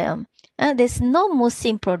epithelium. There's no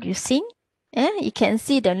mucin producing. You can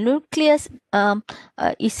see the nucleus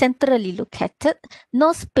is centrally located,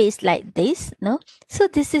 no space like this. No, so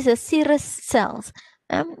this is a serous cells.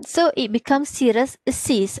 So it becomes serous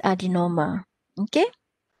cyst adenoma. Okay,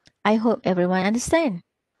 I hope everyone understand.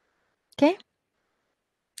 Okay.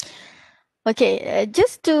 Okay,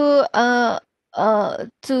 just to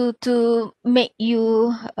make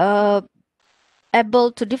you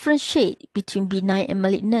able to differentiate between benign and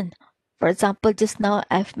malignant. For example, just now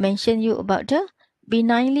I've mentioned you about the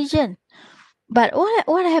benign lesion. But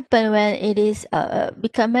what happened when it is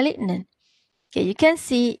become malignant? Okay, you can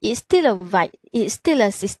see it's still a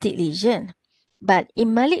cystic lesion. But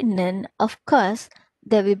in malignant, of course,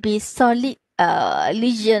 there will be solid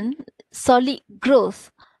lesion, solid growth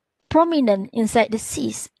prominent inside the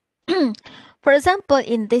cyst. For example,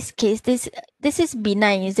 in this case, this is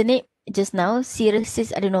benign, isn't it? Just now, serous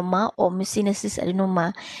cyst adenoma or mucinous cyst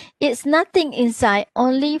adenoma. It's nothing inside,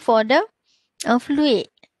 only for the fluid.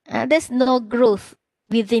 There's no growth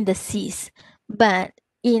within the cyst. But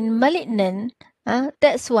in malignant,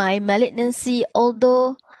 that's why malignancy,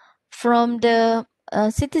 although from the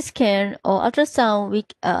CT scan or ultrasound,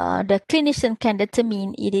 the clinician can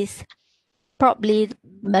determine it is probably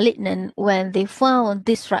malignant when they found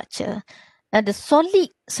this structure, the solid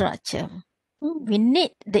structure. We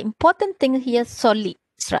need the important thing here, solid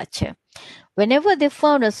structure. Whenever they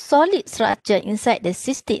found a solid structure inside the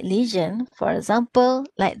cystic lesion, for example,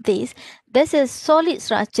 like this, there's a solid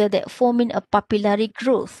structure that forming a papillary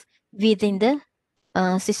growth within the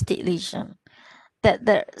cystic lesion. That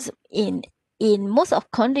there's in most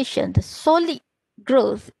of conditions, the solid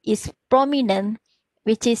growth is prominent,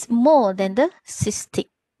 which is more than the cystic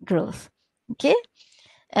growth. Okay,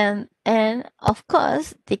 and of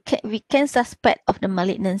course, we can suspect of the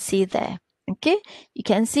malignancy there. Okay, you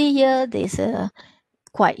can see here there's a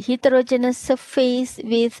quite heterogeneous surface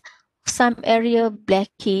with some area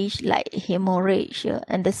blackish like hemorrhage here,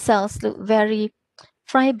 and the cells look very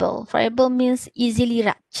friable. Friable means easily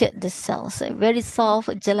ruptured the cells. Very soft,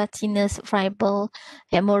 gelatinous, friable,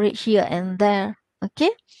 hemorrhage here and there.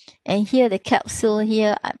 Okay, and here the capsule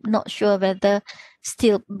here, I'm not sure whether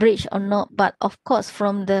still breached or not, but of course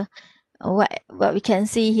from the what we can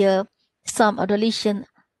see here, some adolescent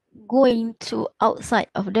going to outside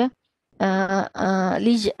of the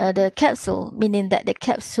the capsule, meaning that the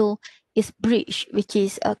capsule is breached, which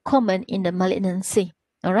is common in the malignancy.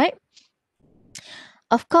 All right.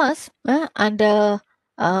 Of course, under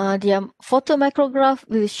the photomicrograph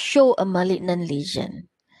will show a malignant lesion.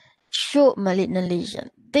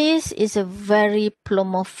 This is a very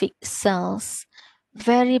pleomorphic cells,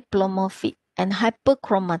 very pleomorphic and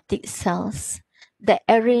hyperchromatic cells that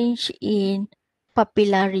arrange in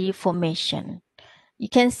papillary formation. You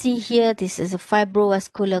can see here, this is a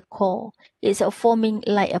fibrovascular core. It's forming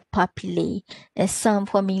like a papillae, and some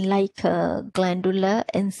forming like a glandular,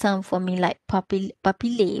 and some forming like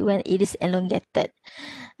papillae when it is elongated.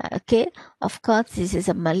 Okay, of course, this is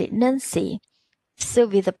a malignancy. So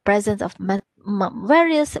with the presence of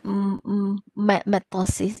various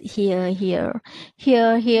mitosis here,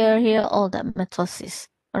 all the mitosis.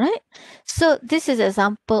 All right. So this is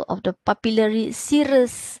example of the papillary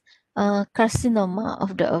serous carcinoma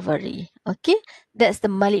of the ovary. Okay, that's the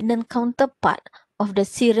malignant counterpart of the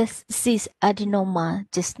serous cis adenoma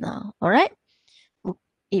just now. All right,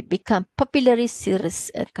 it become papillary serous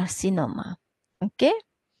carcinoma. Okay.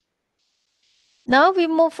 Now we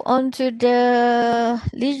move on to the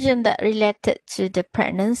lesion that related to the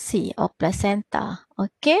pregnancy or placenta.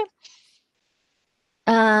 Okay.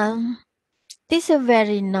 These are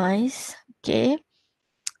very nice. Okay.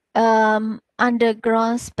 Under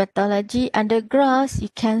gross pathology, under gross, you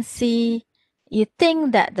can see, you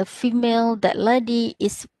think that the female, that lady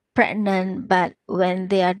is pregnant, but when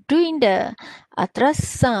they are doing the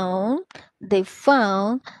ultrasound, they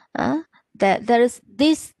found that there is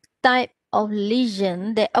this type of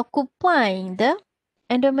lesion that occupying the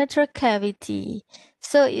endometrial cavity.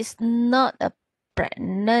 So it's not a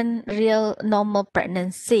pregnant, real normal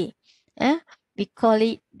pregnancy. We call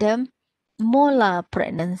it the molar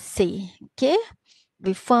pregnancy. Okay,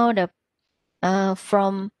 we found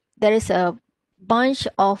there is a bunch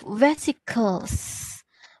of vesicles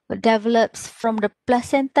develops from the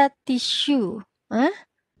placenta tissue. All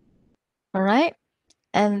right,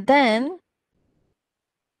 and then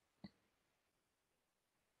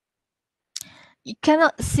you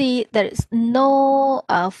cannot see, there is no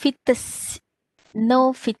fetus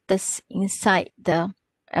inside the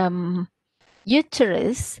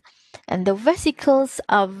uterus, and the vesicles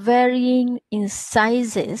are varying in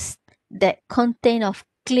sizes that contain of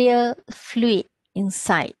clear fluid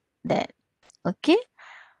inside that. Okay,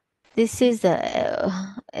 this is a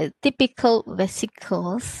typical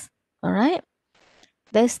vesicles. All right,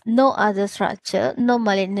 there's no other structure, no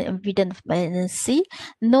malignant evidence of malignancy,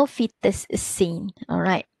 no fetus is seen. All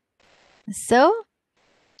right, so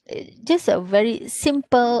just a very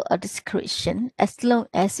simple description, as long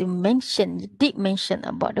as you did mention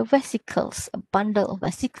about the vesicles, a bundle of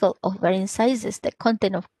vesicles of varying sizes that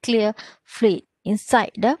contain of clear fluid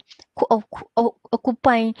inside the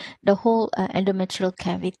occupying the whole endometrial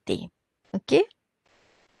cavity. Okay,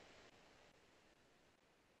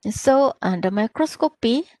 so under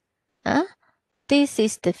microscopy, this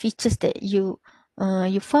is the features that you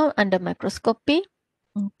found under microscopy.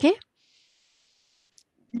 Okay,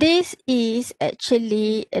 this is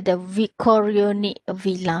actually the chorionic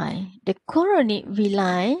villi. The chorionic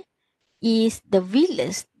villi is the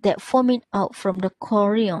villus that forming out from the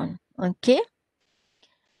chorion. Okay,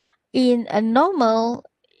 in a normal,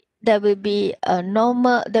 there will be a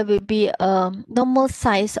normal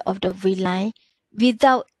size of the villi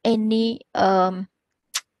without any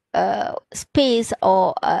space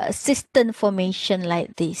or cistern formation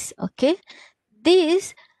like this. Okay,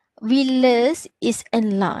 this villus is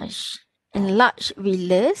enlarged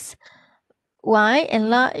villus. Why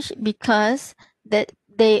enlarged? Because that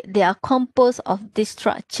they are composed of this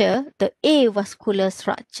structure, the avascular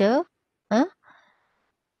structure,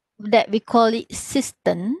 that we call it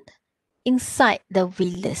cistern inside the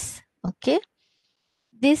villus. Okay,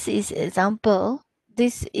 this is example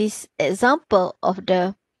of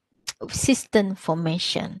the cistern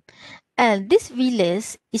formation. And this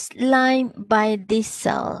villus is lined by these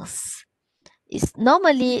cells. It's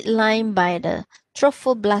normally lined by the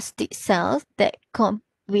trophoblastic cells that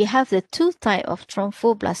we have the two type of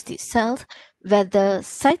trophoblastic cells, whether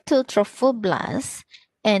cytotrophoblasts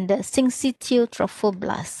and the syncytial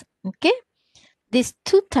trophoblasts. Okay, these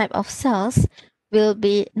two type of cells will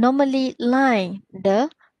be normally line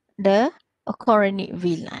the chorionic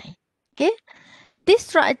villi. Okay, this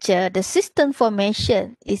structure, the cistern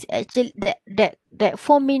formation, is actually that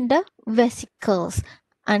forming the vesicles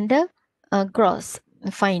under gross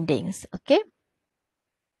findings. Okay,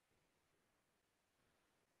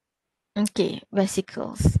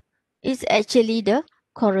 vesicles is actually the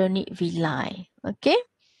chorionic villi. Okay,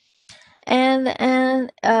 and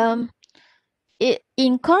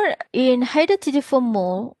in hydatidiform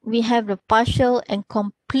mole, we have the partial and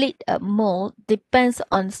complete mole depends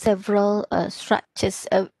on several structures,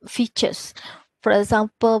 features. For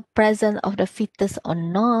example, presence of the fetus or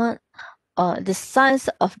not, the size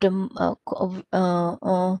of the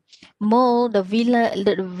mole, the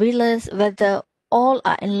villus, whether all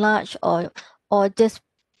are enlarged or just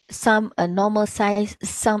some normal size,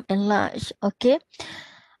 some enlarged. Okay,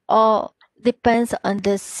 or depends on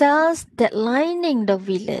the cells that lining the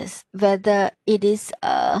villus, whether it is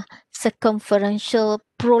a circumferential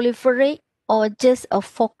proliferate or just a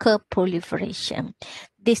focal proliferation.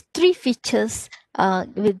 These three features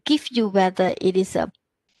will give you whether it is a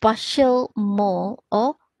partial mole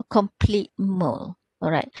or a complete mole.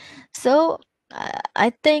 All right. So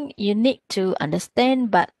I think you need to understand,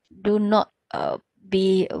 but do not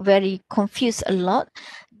be very confused a lot.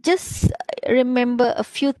 Just remember a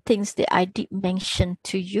few things that I did mention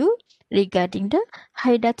to you regarding the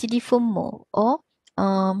hydatidiform mole or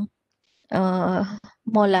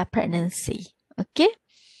molar pregnancy. Okay.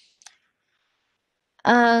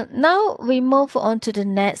 Now we move on to the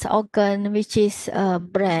next organ, which is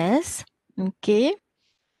breast. Okay.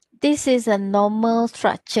 This is a normal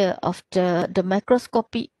structure of the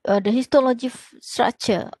microscopy, the histology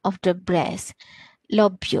structure of the breast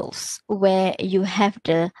lobules, where you have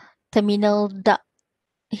the terminal duct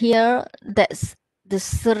here, that's the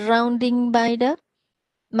surrounding by the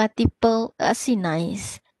multiple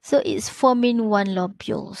acini. So it's forming one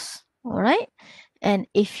lobules. All right. And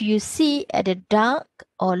if you see at the duct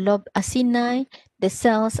or lobe acini, the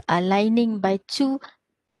cells are lining by two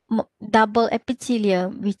double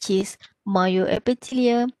epithelium, which is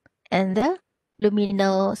myoepithelium and the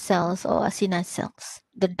luminal cells or acini cells,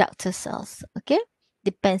 the ductal cells. Okay,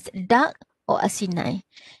 depends duct or acini.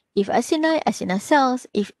 If acini cells.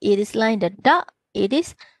 If it is lined the duct, it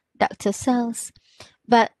is ductal cells.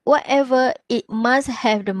 But whatever, it must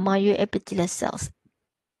have the myoepithelial cells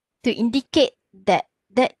to indicate that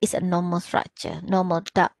that is a normal structure, normal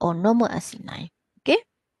duct or normal acini. Okay.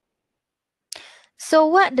 So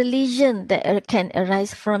what the lesion that can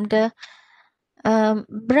arise from the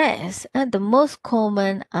breast? The most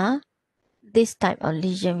common are this type of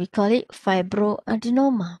lesion. We call it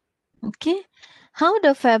fibroadenoma. Okay. How the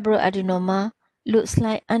fibroadenoma looks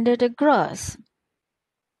like under the gross?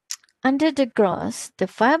 Under the gross, the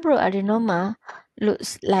fibroadenoma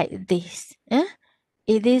looks like this.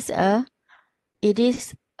 It is a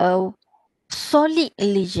solid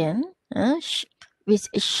lesion which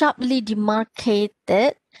is sharply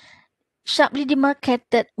demarcated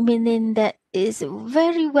meaning that is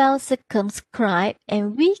very well circumscribed,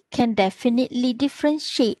 and we can definitely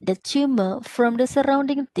differentiate the tumor from the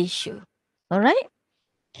surrounding tissue. All right.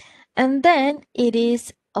 And then it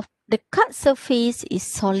is of the cut surface is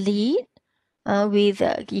solid with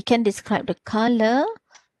you can describe the color.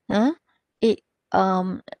 It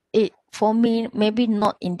for me maybe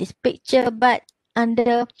not in this picture, but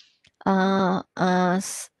under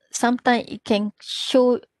sometimes it can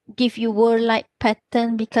give you word-like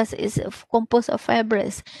pattern because it's composed of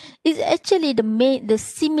fibers. It's actually the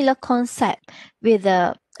similar concept with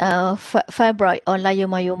the fibroid or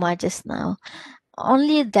leiomyoma just now.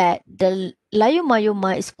 Only that the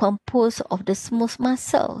leiomyoma is composed of the smooth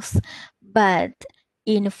muscles, but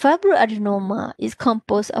in fibroadenoma is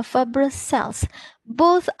composed of fibrous cells.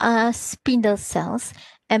 Both are spindle cells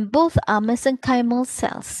and both are mesenchymal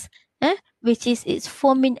cells, which is it's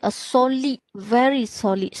forming a solid, very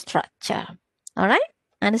solid structure. All right,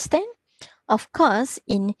 understand? Of course,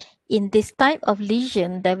 in this type of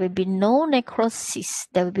lesion, there will be no necrosis,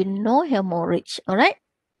 there will be no hemorrhage. All right.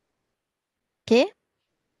 Okay.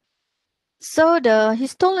 So the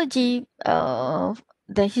histology,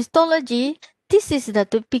 this is the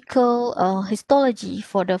typical histology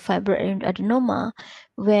for the fibroadenoma,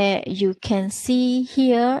 where you can see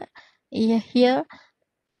here,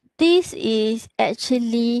 this is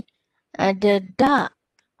actually the duct,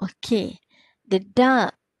 okay, the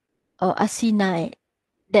duct or acini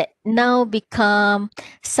that now become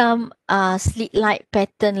some slit-like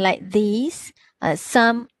pattern like this,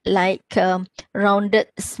 some like rounded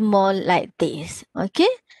small like this. Okay,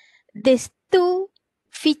 these two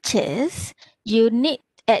features you need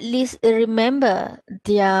at least remember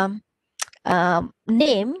their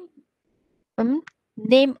name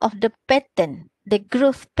of the pattern, the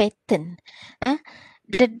growth pattern.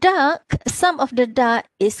 The duct, some of the duct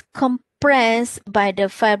is compressed by the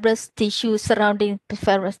fibrous tissue surrounding the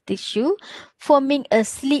fibrous tissue, forming a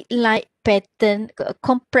slit-like pattern,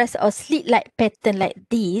 compressed or slit-like pattern like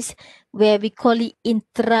this, where we call it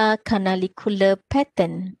intracanalicular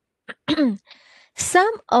pattern.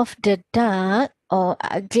 Some of the duct or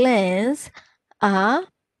glands are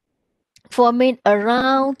forming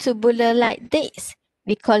around tubular like this.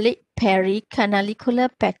 We call it pericanalicular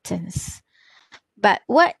patterns. But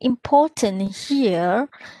what important here,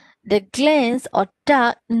 the glands or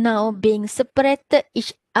duct now being separated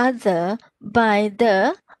each other by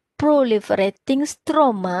the proliferating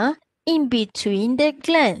stroma in between the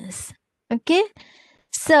glands. Okay,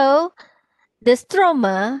 so the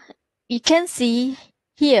stroma you can see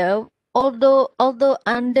here, although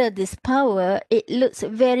under this power, it looks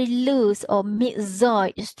very loose or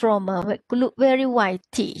myxoid stroma, it look very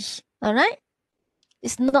whitish. All right,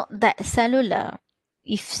 it's not that cellular.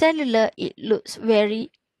 If cellular, it looks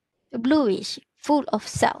very bluish, full of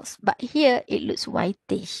cells, but here it looks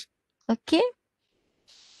whitish. Okay,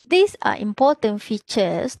 these are important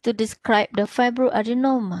features to describe the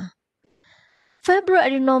fibroadenoma.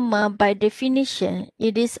 Fibroadenoma, by definition,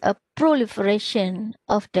 it is a proliferation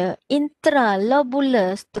of the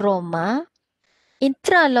intralobular stroma.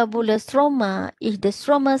 Intralobular stroma is the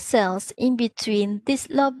stroma cells in between these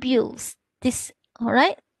lobules. This, all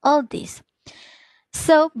right, all this.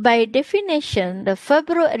 So, by definition, the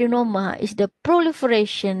fibroadenoma is the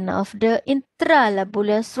proliferation of the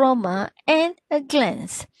intralobular stroma and a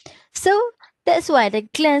glands. So, that's why the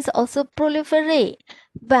glands also proliferate.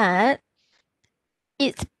 But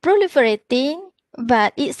it's proliferating,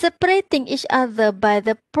 but it's separating each other by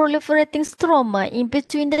the proliferating stroma in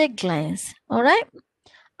between the glands. Alright?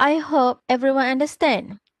 I hope everyone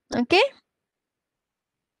understand. Okay?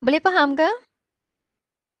 Boleh faham ke?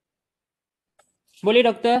 Boleh,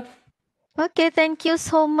 Doktor? Okay, thank you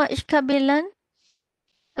so much, Kabilan.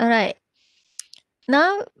 Alright.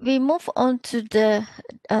 Now we move on to the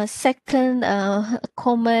second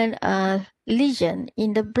common lesion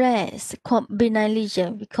in the breast, benign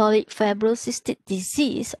lesion. We call it fibrocystic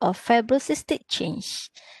disease or fibrocystic change.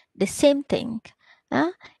 The same thing.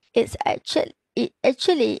 It's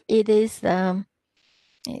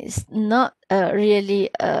not really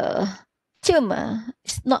a tumor.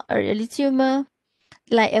 It's not a really tumor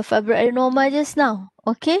like a fibroadenoma just now.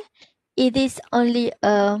 Okay, it is only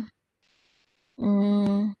a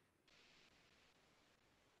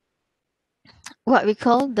what we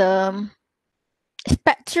call the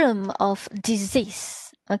spectrum of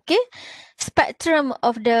disease. Okay, spectrum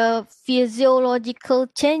of the physiological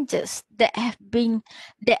changes that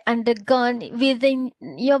undergone within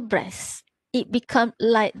your breast. It becomes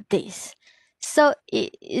like this. So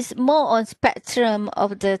it is more on spectrum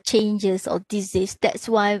of the changes of disease. That's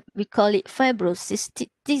why we call it fibrocystic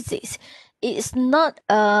disease. It's not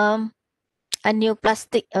a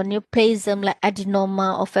neoplastic or neoplasm like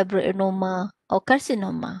adenoma or fibroadenoma or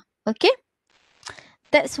carcinoma. Okay,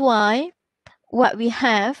 that's why what we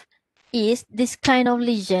have is this kind of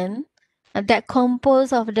lesion that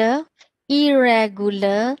composed of the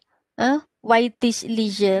irregular whitish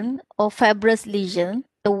lesion or fibrous lesion.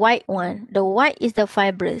 The white one, the white is the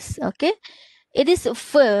fibrous. Okay, it is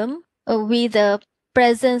firm with the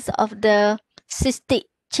presence of the cystic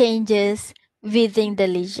changes within the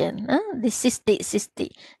lesion. The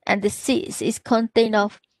cystic, and the cyst is contained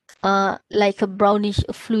of like a brownish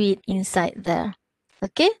fluid inside there.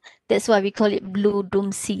 Okay, that's why we call it blue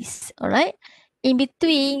dome cyst. All right. In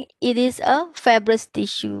between, it is a fibrous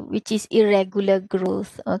tissue, which is irregular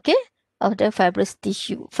growth. Okay, of the fibrous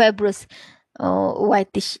tissue, fibrous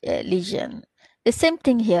whitish lesion. The same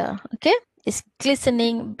thing here. Okay, it's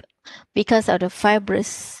glistening because of the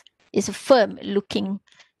fibrous. It's a firm looking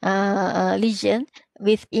lesion.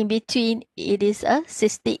 With in between, it is a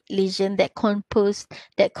cystic lesion that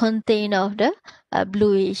contain of the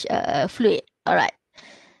bluish fluid. All right.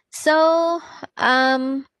 So,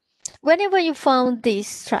 whenever you found this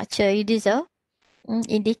structure, it is a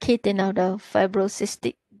indicating of the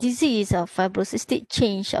fibrocystic disease or fibrocystic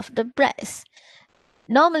change of the breast.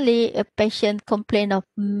 Normally, a patient complain of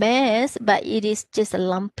mass, but it is just a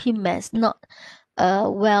lumpy mass, not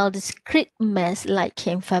a well-discrete mass like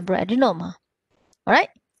fibroadenoma. All right.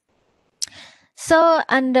 So,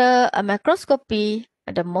 under a microscopy,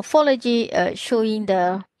 the morphology showing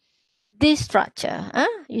this structure,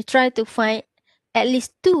 you try to find at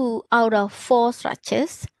least 2 out of 4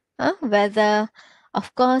 structures. Whether,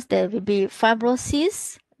 of course, there will be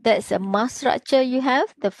fibrosis. That's a mass structure you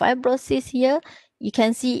have. The fibrosis here, you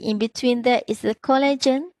can see in between there is the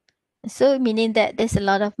collagen. So meaning that there's a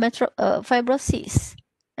lot of fibrosis.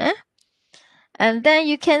 And then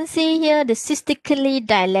you can see here the cystically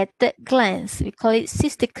dilated glands. We call it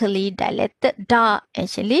cystically dilated dark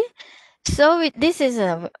actually. So this is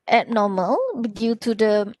abnormal due to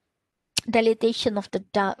the dilatation of the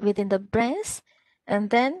duct within the breast. And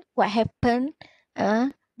then what happened?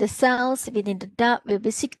 The cells within the duct will be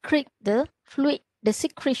secrete the fluid, the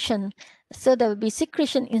secretion. So there will be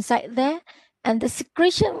secretion inside there, and the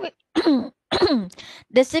secretion will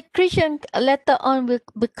the secretion later on will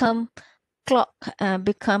become clog,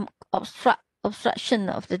 become obstruction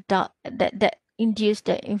of the duct that induce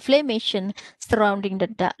the inflammation surrounding the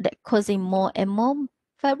duct that causing more and more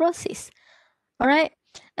fibrosis. All right.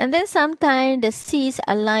 And then sometimes the cysts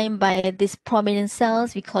are lined by these prominent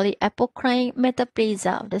cells. We call it apocrine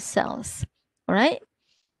metaplasia of the cells. All right.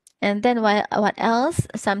 And then what else?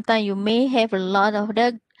 Sometimes you may have a lot of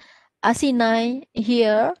the acini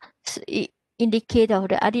here, indicate of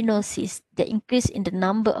the adenosis, the increase in the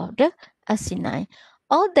number of the acini.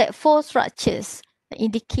 All that four structures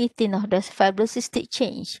indicating of the fibrocystic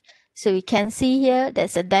change. So we can see here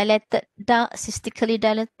there's a dilated duct, cystically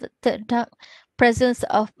dilated duct, presence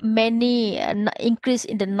of many increase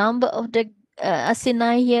in the number of the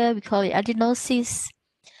acini here. We call it adenosis.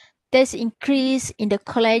 There's increase in the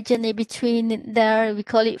collagen in between there. We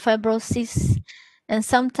call it fibrosis. And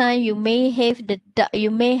sometimes you may have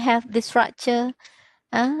the structure,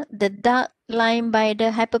 the duct lined by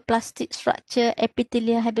the hyperplastic structure,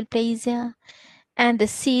 epithelial hyperplasia, and the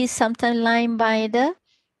cyst sometimes lined by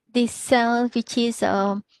this cell, which is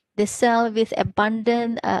the cell with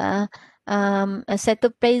abundant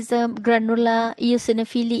cytoplasm, granular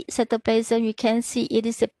eosinophilic cytoplasm. You can see it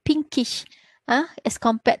is a pinkish as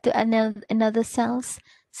compared to another cells.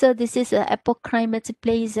 So this is a apocrine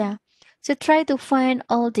metaplasia. So try to find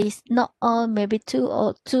all these, not all, maybe two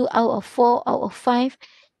out of 4 out of 5.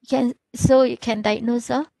 You can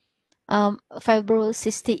diagnose a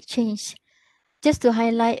fibrocystic change. Just to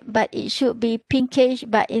highlight, but it should be pinkish,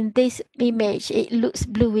 but in this image it looks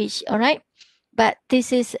bluish. All right, but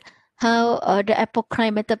this is how the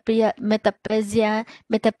apocrine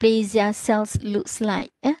metaplasia cells looks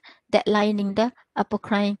like, that lining the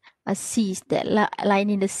apocrine cyst, that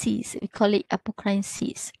lining the cyst, we call it apocrine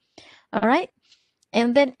cyst. All right.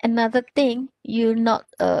 And then another thing you not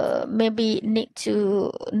maybe need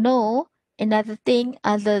to know, another thing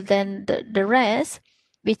other than the rest,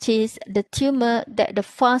 which is the tumor, that the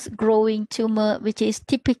fast growing tumor, which is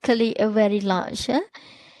typically a very large.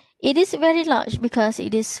 It is very large because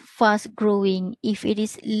it is fast growing. If it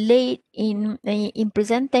is late in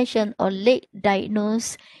presentation or late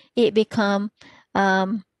diagnosed, it become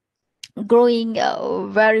growing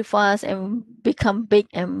very fast and become big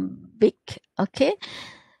and big. Okay.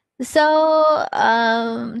 So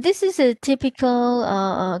this is a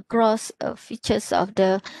typical gross features of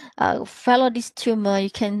the Phallodis tumor.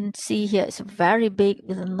 You can see here it's very big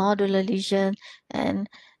with a nodular lesion, and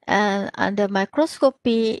under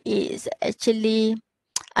microscopy is actually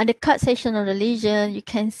under cut section of the lesion. You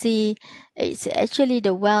can see it's actually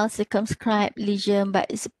the well circumscribed lesion, but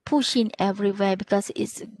it's pushing everywhere because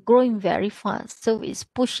it's growing very fast. So it's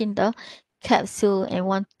pushing the capsule and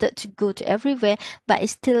wanted to go to everywhere, but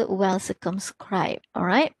it's still well circumscribed. All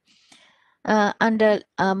right. For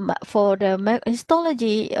the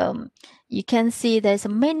histology, you can see there's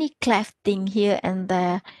many clefting here and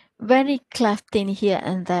there, very clefting here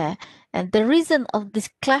and there. And the reason of this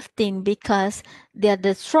clefting because the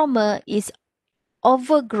stroma is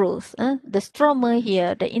overgrowth. The stroma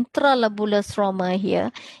here, the intralabular stroma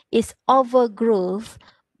here, is overgrowth,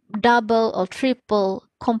 double or triple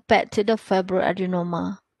compared to the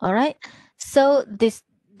fibroadenoma. All right. So this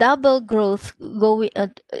double growth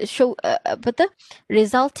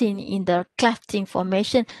resulting in the clefting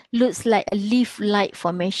formation looks like a leaf-like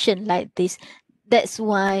formation like this. That's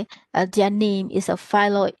why their name is a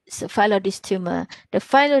phyllodes tumor. The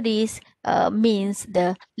phyllodes means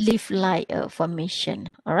the leaf-like formation.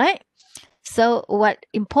 All right. So what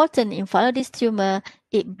important in phyllodes tumor,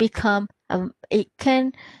 it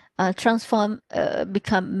can transform,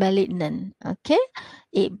 become malignant. Okay,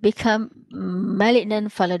 it become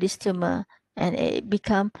malignant phyllodes tumor, and it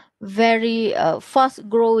become very fast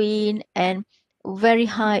growing and very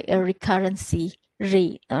high recurrency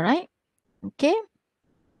rate. All right. Okay.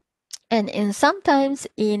 And sometimes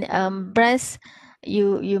in breast,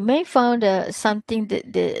 you may find something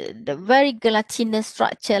the very gelatinous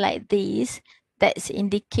structure like this, that's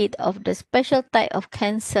indicate of the special type of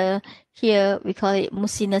cancer. Here we call it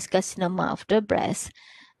mucinous carcinoma of the breast.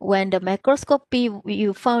 When the microscopy,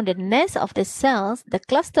 you found the nest of the cells, the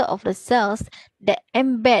cluster of the cells that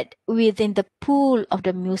embed within the pool of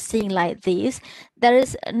the mucin like this. There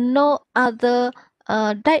is no other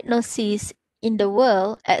diagnosis in the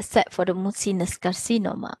world except for the mucinous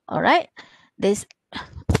carcinoma. All right, this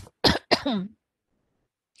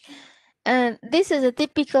and this is a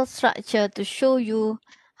typical structure to show you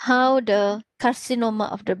how the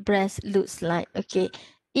carcinoma of the breast looks like. Okay,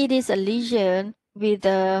 it is a lesion with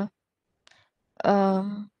a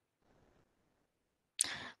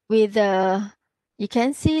you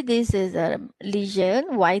can see this is a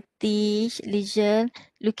lesion, whitish lesion.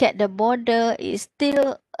 Look at the border, it's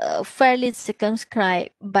still fairly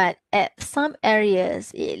circumscribed, but at some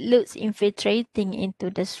areas it looks infiltrating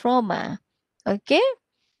into the stroma. Okay,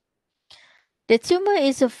 The tumor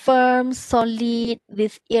is a firm, solid,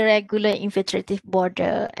 with irregular infiltrative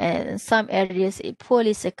border, and some areas is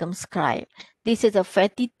poorly circumscribed. This is a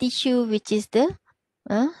fatty tissue, which is the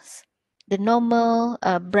normal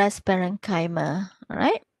breast parenchyma. All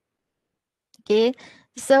right. Okay.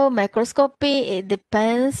 So microscopy, it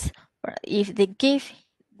depends if they give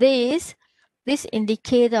this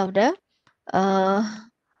indicator of the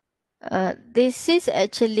this is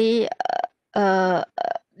actually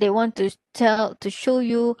they want to show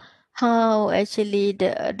you how actually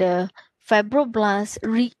the fibroblasts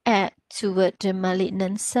react toward the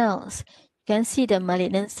malignant cells. You can see the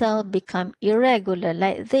malignant cell become irregular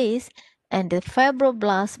like this, and the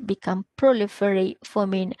fibroblasts become proliferate,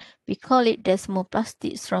 forming, we call it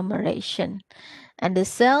desmoplastic stromeration. And the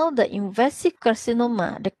cell, the invasive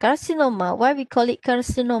carcinoma, the carcinoma, why we call it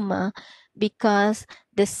carcinoma? Because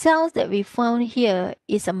the cells that we found here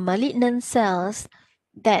is a malignant cells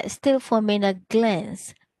that still forming a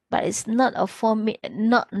glands, but it's not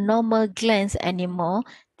not normal glands anymore.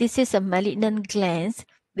 This is a malignant glands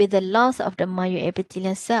with the loss of the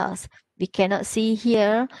myoepithelial cells. We cannot see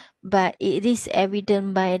here, but it is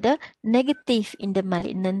evident by the negative in the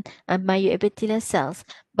malignant myoepithelial cells.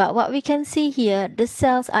 But what we can see here, the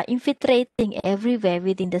cells are infiltrating everywhere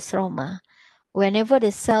within the stroma. Whenever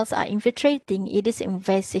the cells are infiltrating, it is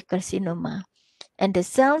invasive carcinoma. And the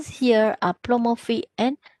cells here are pleomorphic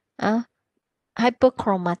and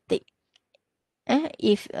hyperchromatic.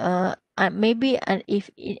 If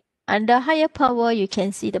under higher power, you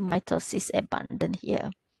can see the mitosis abundant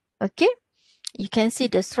here. Okay, you can see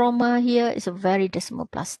the stroma here is very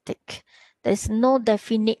desmoplastic. There's no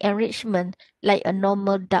definite enrichment like a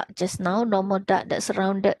normal duct just now. Normal duct that's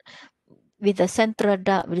surrounded with the central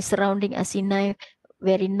duct with surrounding acini,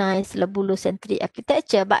 very nice lobulocentric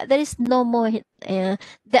architecture, but there is no more the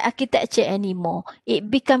architecture anymore. It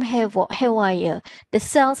become haywire. The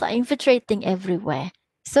cells are infiltrating everywhere.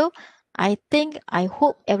 So I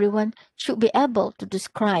hope everyone should be able to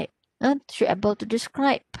describe the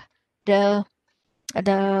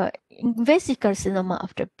invasive carcinoma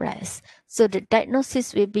of the breast. So the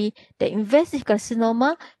diagnosis will be the invasive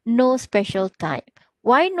carcinoma, no special type.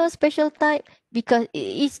 Why no special type? Because it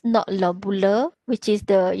is not lobular, which is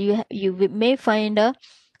you may find a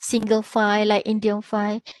single file like Indian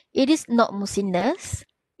file. It is not mucinous.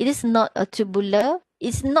 It is not a tubular.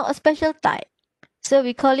 It's not a special type. So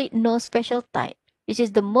we call it no special type, which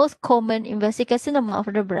is the most common invasive carcinoma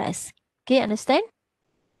of the breast. Okay, understand?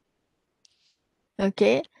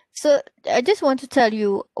 Okay, so I just want to tell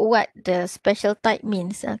you what the special type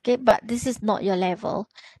means. Okay, but this is not your level.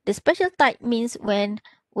 The special type means when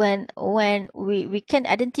we can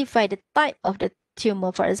identify the type of the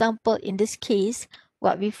tumor. For example, in this case,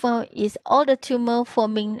 what we found is all the tumor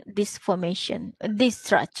forming this formation, this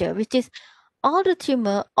structure, which is all the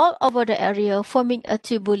tumor all over the area forming a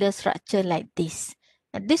tubular structure like this.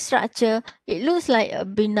 And this structure, it looks like a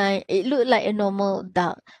benign, it looks like a normal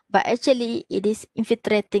duct, but actually it is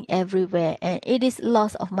infiltrating everywhere and it is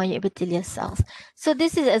loss of myoepithelial cells. So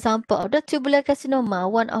this is an example of the tubular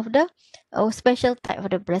carcinoma, one of the special type of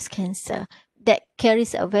the breast cancer that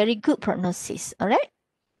carries a very good prognosis. All right.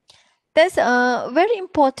 That's very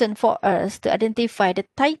important for us to identify the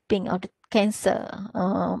typing of the cancer.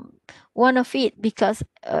 One of it because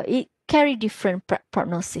it carry different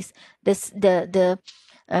prognosis. The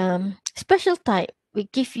special type will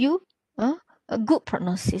give you a good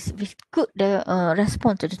prognosis with good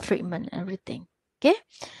response to the treatment and everything. Okay,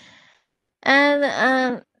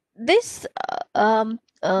 and this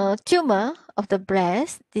tumor of the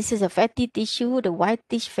breast, this is a fatty tissue, the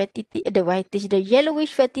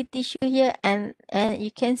yellowish fatty tissue here, and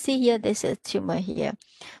you can see here there's a tumor here.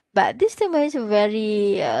 But this tumor is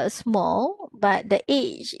very small, but the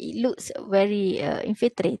age, it looks very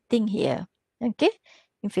infiltrating here. Okay,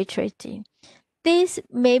 infiltrating. This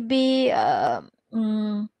may be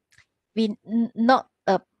we not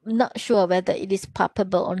sure whether it is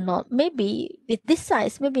palpable or not. Maybe with this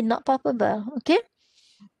size, maybe not palpable. Okay.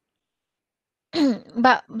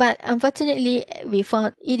 but unfortunately, we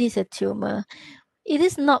found it is a tumor. It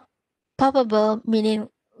is not palpable, meaning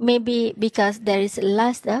maybe because there is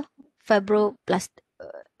less fibroblast,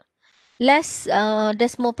 less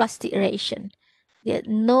desmoplastic ration. There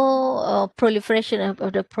no proliferation of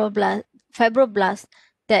the fibroblast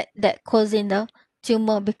that causing the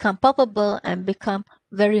tumor become palpable and become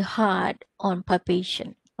very hard on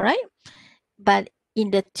palpation. Right? But in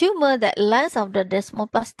the tumor that lands of the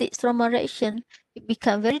desmoplastic stromeration, it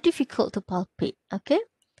becomes very difficult to palpate. Okay,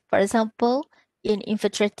 for example, in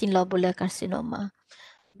infiltrating lobular carcinoma.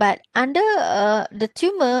 But under the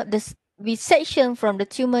tumor, we section from the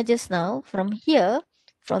tumor just now, from here,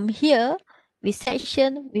 we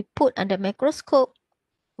section, we put under microscope.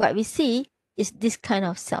 What we see is this kind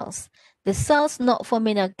of cells. The cells not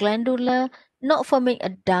forming a glandular, not forming a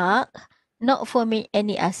duct, not forming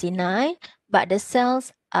any acini, but the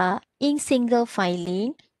cells are in single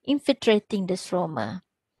filing, infiltrating the stroma.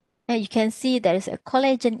 And you can see there is a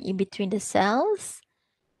collagen in between the cells,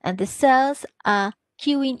 and the cells are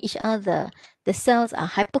cueing each other. The cells are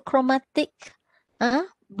hyperchromatic,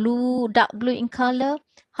 blue, dark blue in color,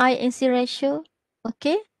 high NC ratio.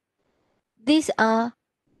 Okay, these are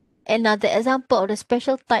another example of the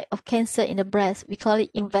special type of cancer in the breast. We call it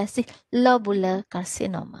invasive lobular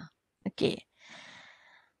carcinoma. Okay,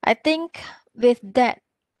 I think with that,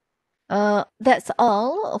 that's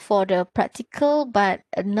all for the practical. But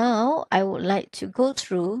now I would like to go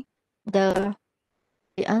through the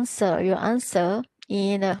your answer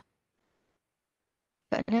in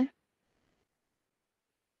okay.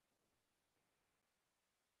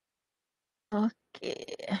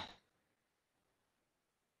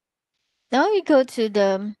 Now we go to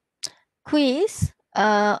the quiz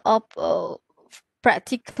of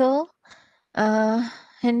practical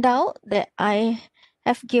handout that I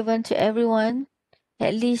have given to everyone,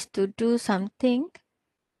 at least to do something.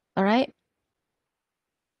 All right.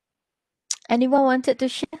 Anyone wanted to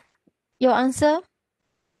share your answer?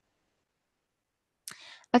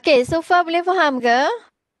 Okay, so far boleh faham ke?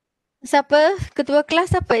 Siapa? Ketua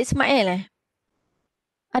kelas siapa? Ismail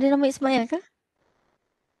Ada nama Ismail ke?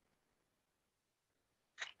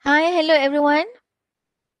 Hi, hello everyone.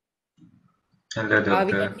 Hello, We can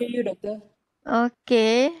doctor. hear you, doctor.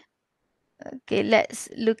 Okay. Okay, let's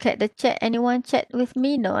look at the chat. Anyone chat with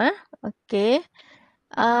me? No, Okay.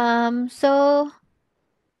 So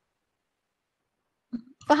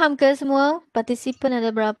faham ke semua? Partisipan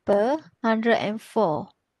ada berapa? 104.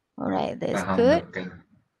 Alright, that's Paham, good. doktor.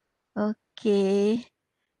 Okay.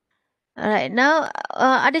 Alright, now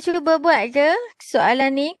ada cuba buat ke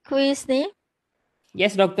soalan ni, quiz ni?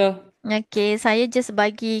 Yes, doctor. Okay, saya just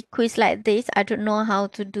bagi quiz like this. I don't know how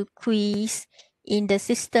to do quiz in the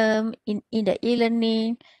system, in the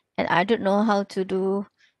e-learning, and I don't know how to do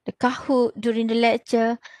the Kahoot during the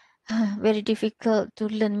lecture. Very difficult to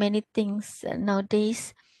learn many things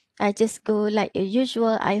nowadays. I just go like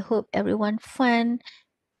usual. I hope everyone fun,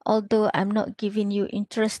 although I'm not giving you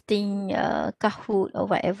interesting Kahoot or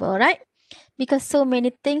whatever, right? Because so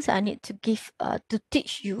many things I need to give to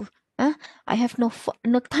teach you. I have no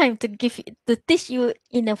time to to teach you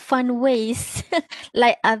in a fun ways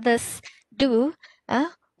like others do.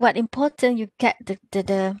 What important you get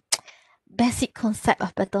the basic concept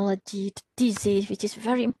of pathology, the disease, which is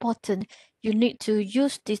very important. You need to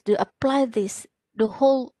use this to apply this the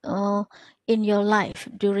whole in your life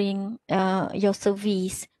during your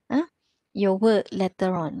service, your work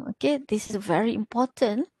later on. Okay, this is very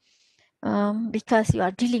important because you are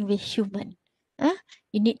dealing with human.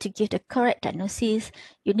 You need to give the correct diagnosis.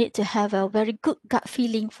 You need to have a very good gut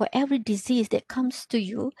feeling for every disease that comes to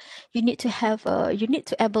you. You need to have you need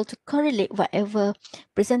to able to correlate whatever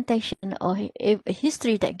presentation or a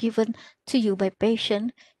history that given to you by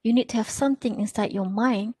patient. You need to have something inside your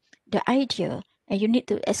mind, the idea, and you need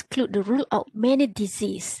to exclude the rule out many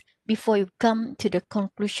disease before you come to the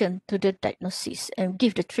conclusion to the diagnosis and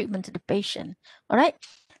give the treatment to the patient. All right.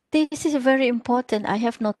 This is very important. I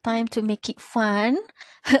have no time to make it fun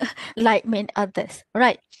like many others.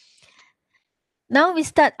 Right. Now we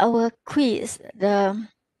start our quiz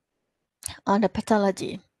on the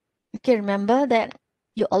pathology. Okay, remember that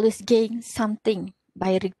you always gain something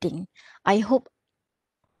by reading. I hope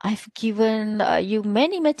I've given you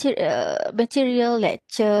many material,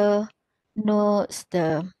 lecture, notes,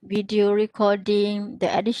 the video recording,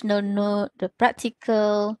 the additional note, the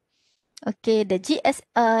practical, okay, the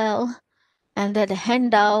GSL, and then the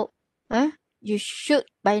handout. You should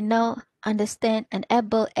by now understand and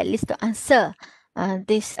able at least to answer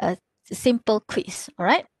this simple quiz. All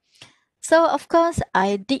right. So of course,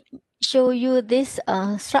 I did show you this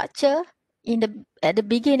structure at the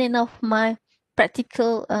beginning of my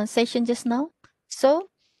practical session just now. So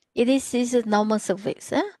it is a normal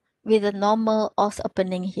cervix with a normal os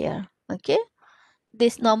opening here. Okay.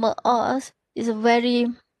 This normal os is a very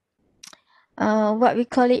what we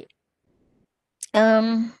call it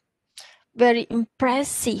very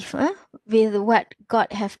impressive with what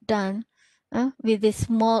God have done with this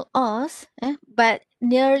small os, but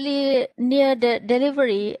near the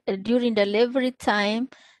delivery, during the delivery time,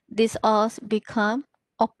 this os become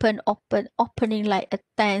opening like a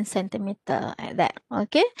 10 centimeter like that.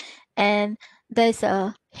 Okay, and there's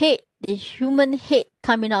a head, the human head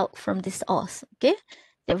coming out from this os. Okay,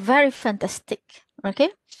 They're very fantastic. Okay.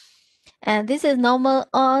 And this is normal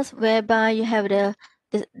os whereby you have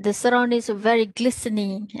the surroundings are very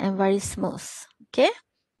glistening and very smooth. Okay.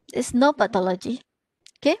 It's no pathology.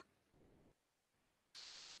 Okay.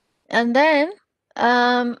 And then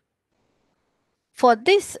for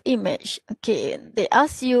this image, okay, they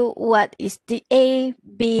ask you what is the A,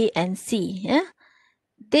 B, and C. Yeah?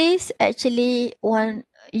 This actually want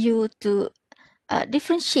you to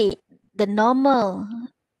differentiate the normal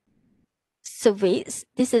cervix.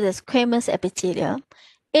 This is the squamous epithelium.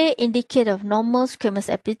 A indicate of normal squamous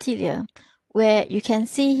epithelium, where you can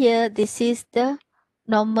see here, this is the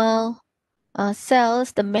normal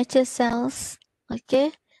cells, the mature cells,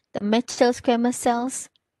 okay, the mature squamous cells.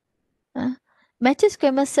 Mature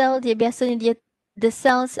squamous cell, dia biasanya dia, the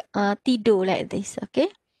cells tidur like this, okay.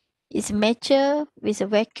 It's mature with the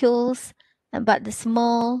vacuoles, but the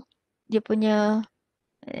small, dia punya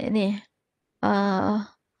ni,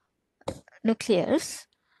 nucleus.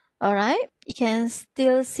 Alright, you can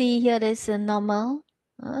still see here there's a normal.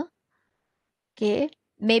 Okay,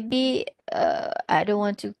 maybe I don't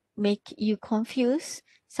want to make you confused.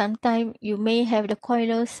 Sometimes you may have the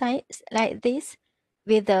coilocytes like this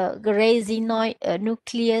with the racinoid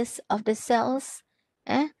nucleus of the cells.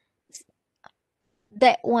 That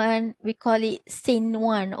one we call it sin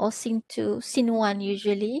 1 or sin 2, sin 1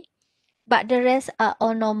 usually. But the rest are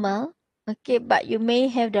all normal. Okay, but you may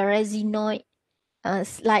have the racinoid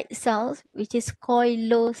slide cells, which is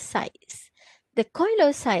coilocytes. The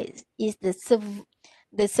coilocytes is the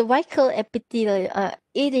cervical epithelium.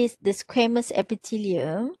 It is the squamous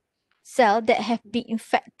epithelium cell that have been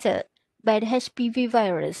infected by the HPV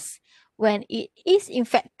virus. When it is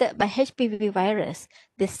infected by HPV virus,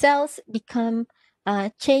 the cells become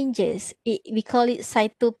changes. We call it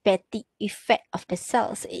cytopathic effect of the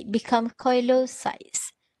cells. It becomes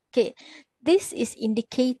coilocytes. Okay, this is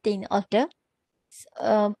indicating of the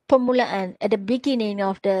permulaan at the beginning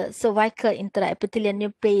of the cervical intraepithelial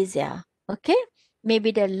neoplasia. Okay,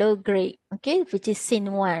 maybe the low grade. Okay, which is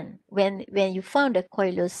sin 1 when you found the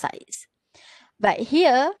coilocytes. But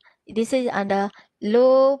here this is under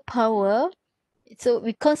low power, so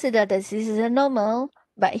we consider that this is a normal.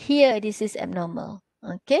 But here this is abnormal.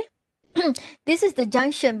 Okay. This is the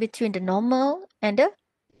junction between the normal and the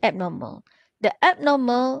abnormal. The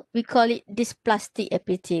abnormal, we call it dysplastic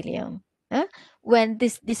epithelium. When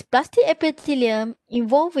this dysplastic epithelium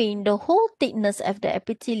involving the whole thickness of the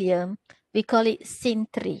epithelium, we call it sin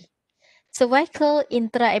 3. Cervical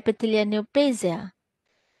intraepithelial neoplasia,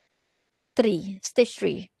 3, stage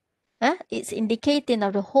 3. It's indicating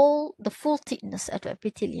of the full thickness of the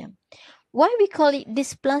epithelium. Why we call it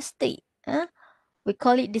dysplastic? We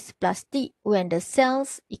call it dysplastic when the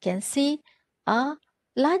cells, you can see, are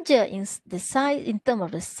larger in the size, in terms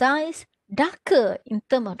of the size, darker in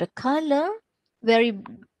terms of the color, very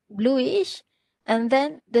bluish, and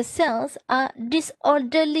then the cells are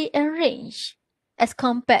disorderly arranged as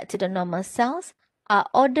compared to the normal cells are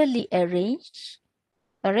orderly arranged.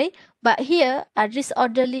 Alright, but here are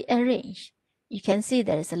disorderly arranged. You can see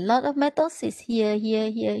there is a lot of mitosis here,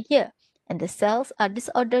 here, and the cells are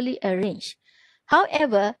disorderly arranged.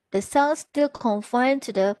 However, the cells still confined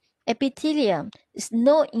to the epithelium. There's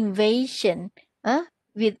no invasion.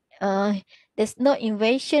 There's no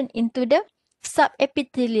invasion into the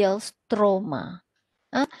subepithelial stroma.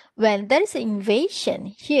 When there is an invasion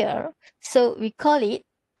here, so we call it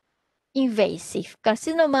invasive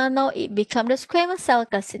carcinoma. Now it becomes the squamous cell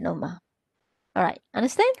carcinoma. All right,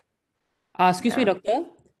 understand? Excuse me, doctor.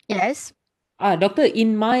 Yes. Doctor,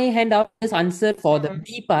 in my handout, just answered for the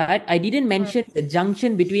B part. I didn't mention the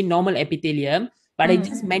junction between normal epithelium, but I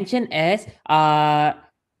just mentioned as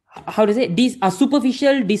how to say this a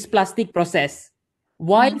superficial dysplastic process.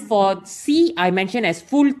 While for C, I mentioned as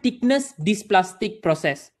full thickness dysplastic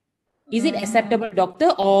process. Is it acceptable,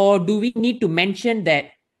 doctor, or do we need to mention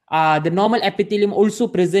that the normal epithelium also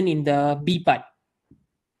present in the B part?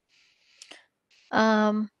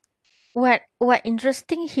 What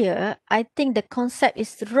interesting here, I think the concept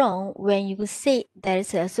is wrong when you say there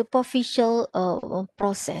is a superficial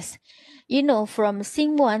process. You know, from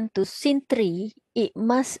scene 1 to scene 3, it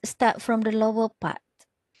must start from the lower part.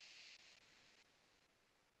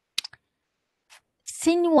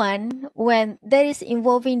 Scene 1, when there is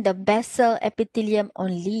involving the basal epithelium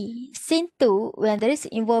only. Scene 2, when there is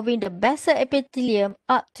involving the basal epithelium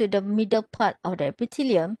up to the middle part of the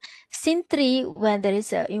epithelium. Scene 3, when there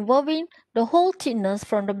is involving the whole thickness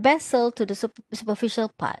from the basal to the superficial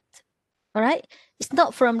part. Alright? It's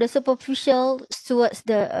not from the superficial towards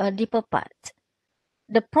the deeper part.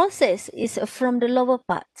 The process is from the lower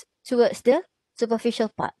part towards the superficial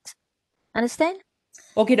part. Understand?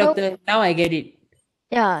 Okay, So, doctor. Now I get it.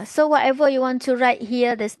 yeah, so whatever you want to write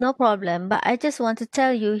here, there's no problem. But I just want to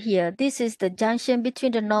tell you here, this is the junction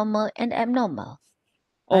between the normal and abnormal.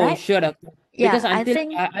 All Oh, right? sure, doctor. Yeah, Because I until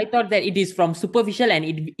think, I thought that it is from superficial and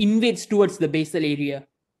it invades towards the basal area.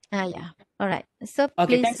 yeah. All right. So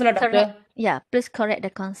Okay, please thanks a lot, correct, doctor. yeah, please correct the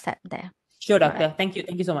concept there. Sure, All right. doctor. Thank you.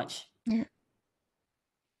 Thank you so much. Yeah.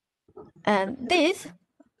 And this,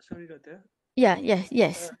 Sorry, doctor. yeah,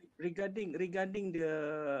 yes. Regarding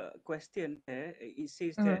the question there, it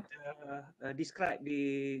says Mm. that describe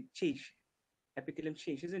the change, epithelium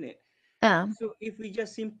change, isn't it? Um, So if we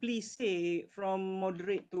just simply say from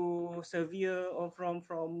moderate to severe, or from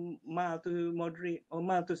mild to moderate, or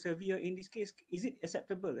mild to severe, in this case, is it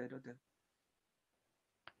acceptable, doctor?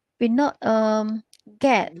 we not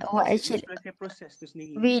get, The or process, actually proses tu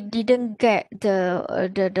sendiri. we didn't get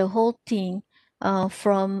the whole thing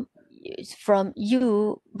from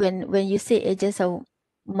you when you say ages of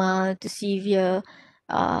mild to severe,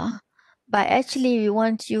 but actually we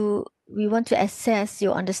want to assess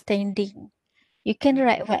your understanding. You can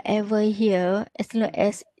write whatever here as long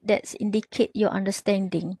as that's indicate your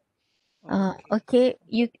understanding. Okay. Okay,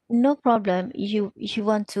 you no problem. You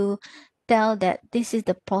want to tell that this is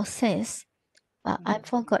the process. I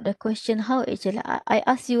forgot the question. How actually? I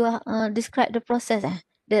asked you. Describe the process.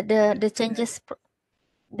 The changes.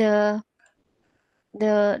 The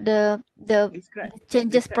the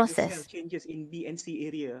changes Describe the cell process. changes in B and C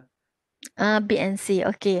area. B and C.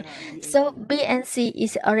 Okay. B and So C. B and C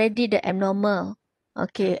is already the abnormal.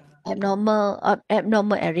 Okay,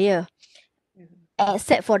 abnormal area,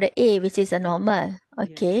 except for the A, which is a normal. Yes.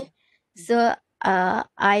 Okay. So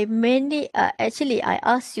I mainly actually I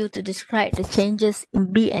asked you to describe the changes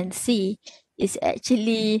in B and C. Is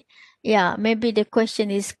actually, yeah, maybe the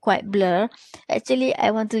question is quite blur. Actually,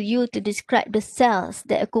 I want you to describe the cells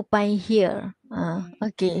that occupy here.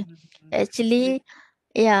 Okay. Actually,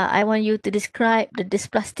 yeah, I want you to describe the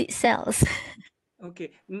dysplastic cells.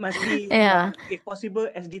 Okay, must be Yeah. if possible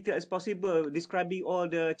as detailed as possible, describing all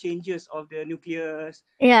the changes of the nucleus,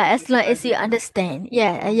 Yeah, as long as you cytoplasm. understand.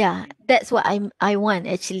 Yeah, yeah. Okay. That's what I want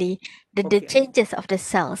actually. The Okay. changes of the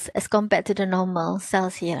cells as compared to the normal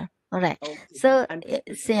cells here. All right. Okay. So Understood.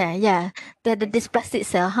 it's, yeah. The Thanks. dysplastic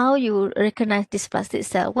cell. How you recognize dysplastic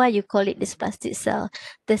cell? Why you call it dysplastic cell?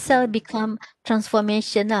 The cell become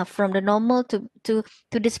transformation from the normal to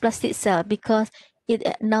dysplastic cell because it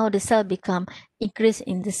now the cell become increase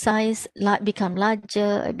in the size, like become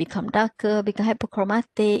larger, it become darker, become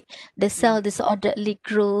hypochromatic. The cell disorderly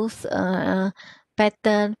growth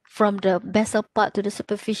pattern from the basal part to the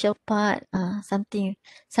superficial part, something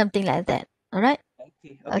like that. All right.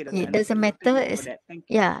 Okay. Okay, Okay. doctor. Doesn't Understood. Doctor, matter thank you for is, that. Thank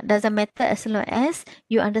you. yeah, doesn't matter as long as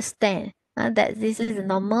you understand that this is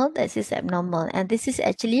normal, that is abnormal, and this is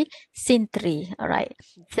actually scene 3. All right.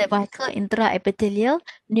 Cervical intraepithelial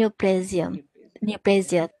neoplasia,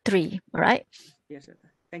 neoplasia 3. All right. Yes, doctor.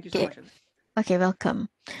 Thank you so Okay. much, doctor. Okay. Welcome.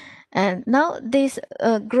 And now this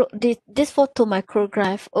photo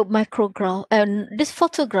micrograph and this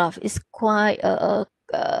photograph is quite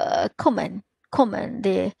common.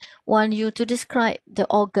 They want you to describe the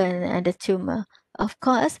organ and the tumor. Of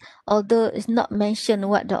course, although it's not mentioned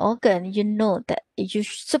what the organ, you know that you're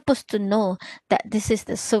supposed to know that this is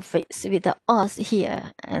the surface with the os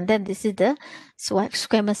here, and then this is the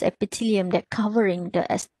squamous epithelium that covering the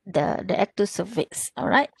ectocervix. All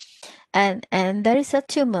right. And there is a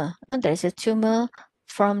tumor. There is a tumor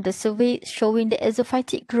from the survey showing the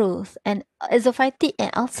esophageal growth and esophageal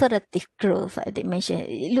and ulcerative growth. I did mention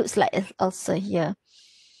it looks like an ulcer here.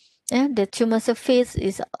 And the tumor surface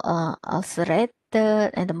is ulcerated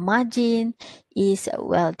and the margin is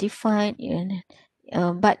well defined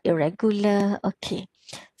but irregular. Okay.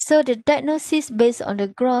 So the diagnosis based on the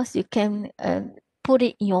gross, you can put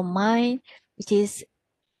it in your mind, which is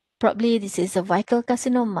probably this is a cervical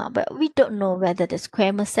carcinoma, but we don't know whether the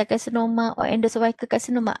squamous cell carcinoma or endocervical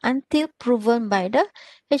carcinoma until proven by the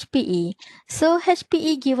HPE. So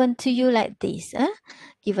HPE given to you like this,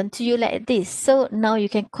 given to you like this. So now you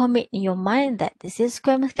can commit in your mind that this is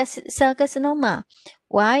squamous cell carcinoma.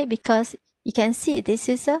 Why? Because you can see this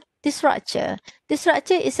is a this structure. This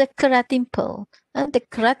structure is a keratin pearl. And the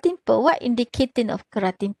keratin pearl, what indicating of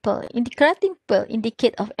keratin pearl? In the keratin pearl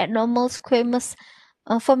indicate of abnormal squamous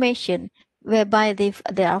formation whereby they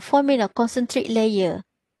are forming a concentric layer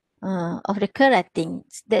of the keratin.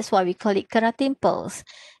 That's why we call it keratin pearls.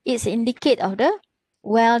 It's indicate of the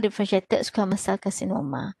well differentiated squamous cell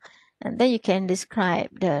carcinoma. And then you can describe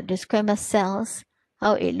the squamous cells,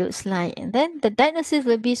 how it looks like. And then the diagnosis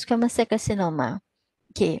will be squamous cell carcinoma.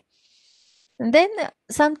 Okay. And then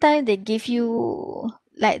sometimes they give you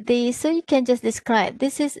like this. So you can just describe.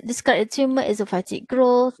 Describe the tumor esophageal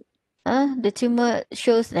growth. The tumor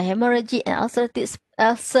shows the hemorrhagic and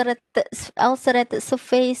ulcerated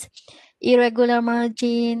surface, irregular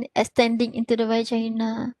margin, extending into the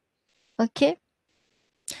vagina. Okay.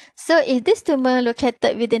 So if this tumor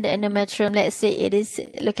located within the endometrium, let's say it is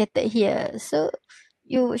located here, so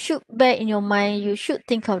you should bear in your mind, you should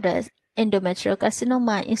think of the endometrial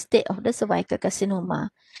carcinoma instead of the cervical carcinoma.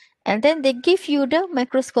 And then they give you the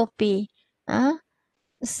microscopy.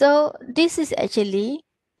 So this is actually,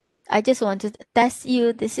 I just want to test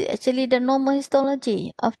you, this is actually the normal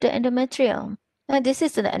histology of the endometrium. This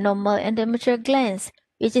is the normal endometrial glands,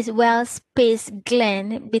 which is well-spaced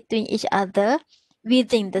gland between each other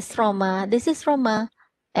within the stroma. This is stroma,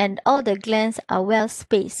 and all the glands are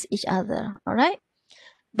well-spaced each other, all right?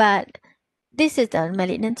 But this is the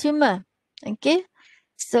malignant tumor, okay?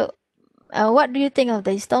 So what do you think of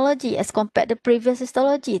the histology as compared to previous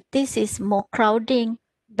histology? This is more crowding,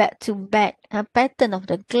 back-to-back pattern of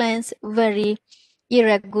the glands, very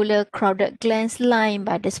irregular crowded glands lined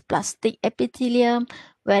by this plastic epithelium,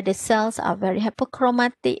 where the cells are very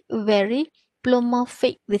hypochromatic, very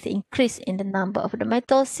pleomorphic with increase in the number of the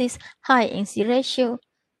mitosis, high in C ratio.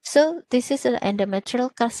 So this is an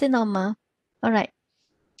endometrial carcinoma. All right.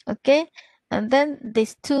 Okay. And then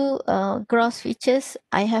these two gross features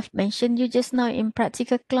I have mentioned you just now in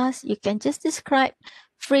practical class, you can just describe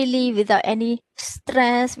freely without any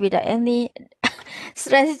stress, without any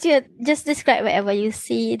stress. Just describe whatever you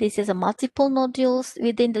see. This is a multiple nodules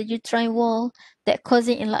within the uterine wall that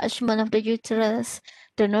causing enlargement of the uterus.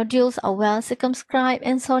 The nodules are well circumscribed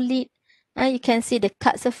and solid. And you can see the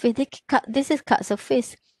cut surface. This is cut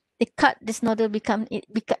surface. They cut this nodule become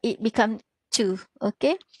two.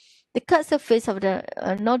 Okay. The cut surface of the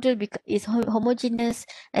nodule is homogeneous,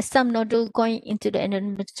 and some nodule going into the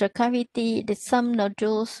endometrial cavity. There's some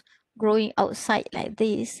nodules growing outside like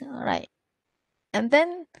this. All right. And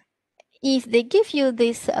then if they give you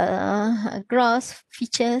these gross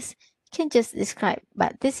features, you can just describe.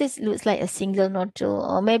 But this looks like a single nodule,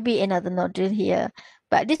 or maybe another nodule here.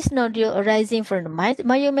 But this nodule arising from the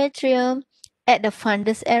myometrium at the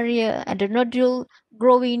fundus area, and the nodule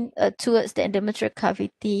growing towards the endometrial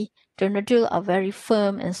cavity. The nodule are very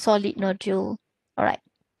firm and solid nodule. All right.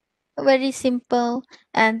 Very simple.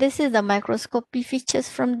 And this is the microscopy features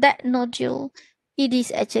from that nodule. It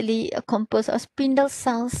is actually composed of spindle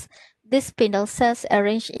cells. These spindle cells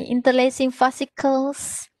arranged in interlacing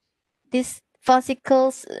fascicles. These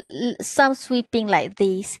fascicles, some sweeping like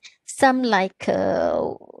this, some like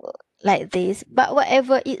this, but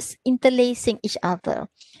whatever is interlacing each other.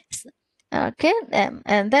 Okay,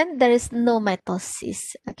 and then there is no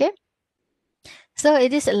mitosis. Okay, so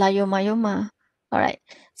it is a leiomyoma. All right.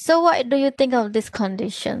 So what do you think of this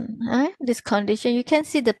condition? This condition, you can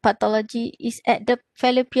see the pathology is at the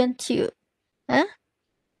fallopian tube.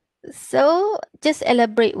 So just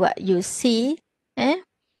elaborate what you see.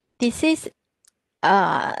 This is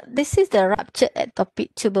the ruptured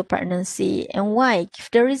ectopic tubal pregnancy, and why? Give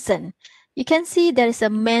the reason. You can see there is a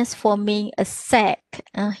mass forming a sac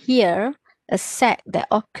here, a sac that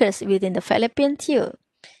occurs within the fallopian tube.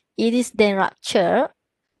 It is then ruptured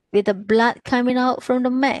with the blood coming out from the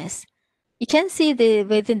mass. You can see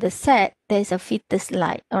within the sac there is a fetus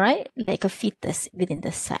like, all right, like a fetus within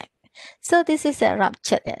the sac. So this is a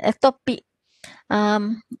ruptured ectopic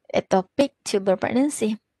tubal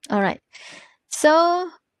pregnancy. All right. So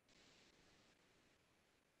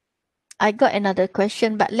I got another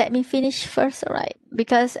question, but let me finish first, all right?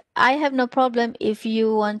 Because I have no problem if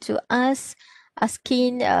you want to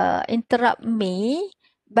interrupt me,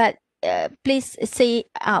 but please say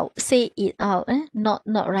it out, not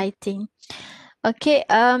writing. Okay.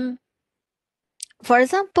 For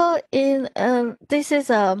example, in this is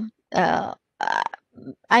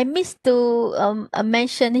I missed to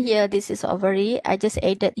mention here. This is ovary. I just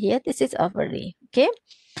added here. This is ovary. Okay.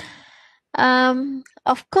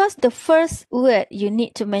 Of course, the first word you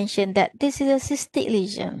need to mention that this is a cystic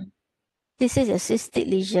lesion. This is a cystic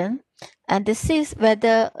lesion, and this is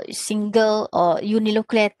whether single or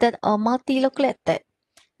uniloculated or multiloculated.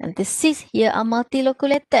 And the cysts here are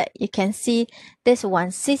multiloculated. You can see there's one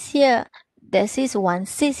cyst here. This is one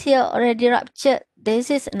cyst here already ruptured. This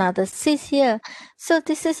is another cyst here. So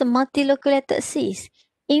this is a multiloculated cyst.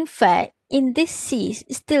 In fact, in this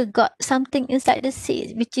cyst, still got something inside the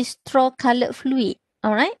cyst, which is straw-colored fluid.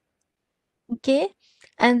 All right? Okay.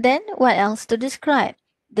 And then what else to describe?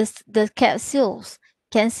 The capsules.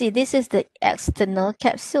 Can see this is the external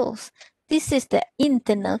capsules. This is the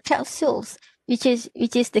internal capsules, which is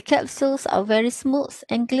the capsules are very smooth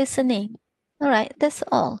and glistening. All right, that's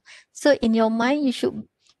all. So in your mind, you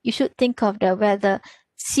should think of the whether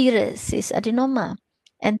serous is adenoma,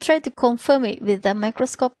 and try to confirm it with the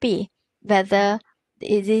microscopy whether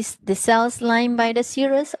it is the cells lined by the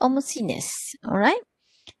serous or mucinous. All right,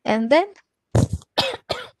 and then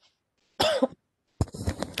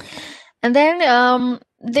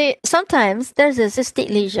they sometimes there's a cystic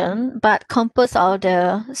lesion, but composed of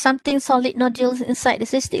the something solid nodules inside the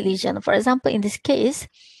cystic lesion. For example, in this case,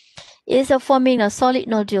 is forming a solid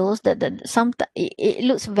nodules that it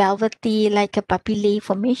looks velvety like a papillae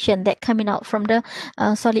formation that coming out from the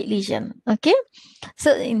solid lesion. Okay,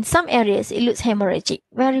 so in some areas it looks hemorrhagic,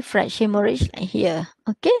 very fresh hemorrhage like here.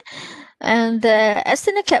 Okay, and the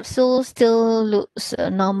external capsule still looks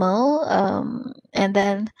normal, and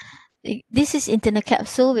then this is internal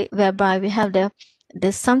capsule whereby we have the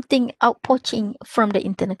something outpoaching from the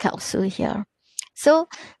internal capsule here. So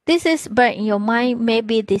this is, bear in your mind,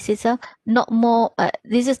 maybe this is a not more.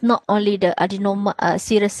 This is not only the adenoma,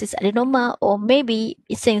 serous adenoma, or maybe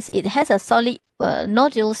since it has a solid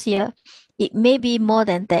nodules here, it may be more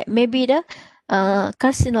than that. Maybe the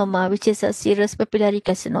carcinoma, which is a serous papillary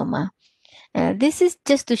carcinoma. This is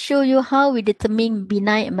just to show you how we determine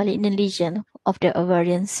benign and malignant lesion of the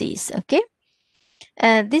ovarian cyst. Okay.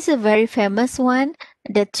 This is a very famous one.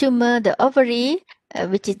 The tumor, the ovary,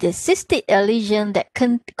 which is the cystic lesion that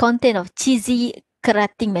contain of cheesy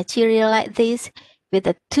keratin material like this, with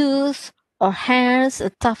a tooth or hairs, a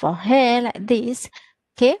tuft of hair like this.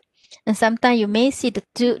 Okay, and sometimes you may see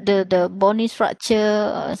the bony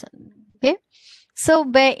structure. Okay, so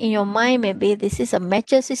bear in your mind, maybe this is a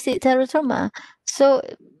mature cystic teratoma. So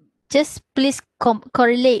just please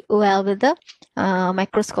correlate well with the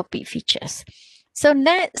microscopic features. So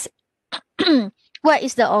next, what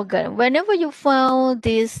is the organ? Whenever you found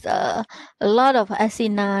this a lot of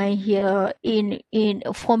acini here in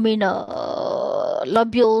forming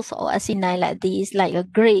lobules or acini like this, like a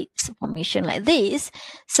grapes formation like this.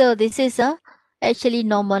 So this is a actually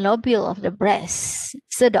normal lobule of the breast.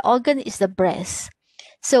 So the organ is the breast.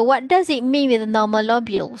 So what does it mean with the normal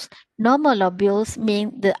lobules? Normal lobules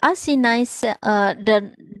mean the acini,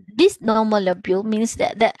 this normal lobule means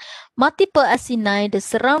that multiple acini, the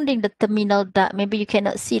surrounding the terminal duct, maybe you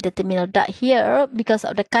cannot see the terminal duct here because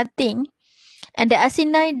of the cutting, and the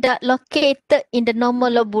acini duct located in the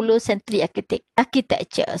normal lobulocentric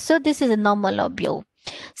architecture. So this is a normal lobule.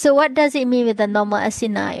 So what does it mean with the normal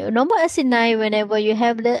acini? Normal acini, whenever you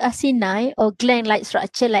have the acini or gland-like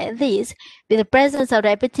structure like this, with the presence of the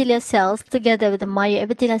epithelial cells together with the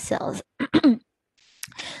myoepithelial cells.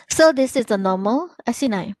 So this is the normal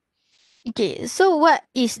acini. Okay, so what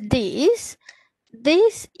is this?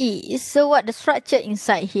 This is, so what the structure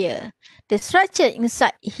inside here? The structure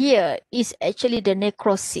inside here is actually the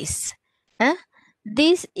necrosis.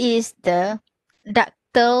 This is the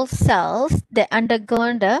ductal cells that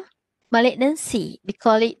undergone the malignancy. We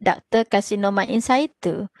call it ductal carcinoma in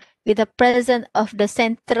situ. With the presence of the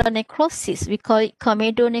central necrosis, we call it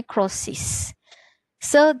comedonecrosis.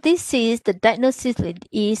 So this is the diagnosis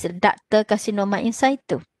is ductal carcinoma in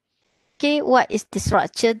situ. Okay, what is the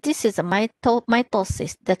structure? This is a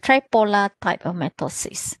mitosis, the tripolar type of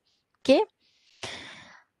mitosis. Okay.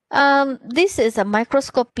 This is a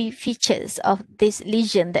microscopic features of this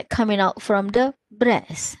lesion that coming out from the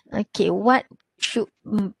breast. Okay, what should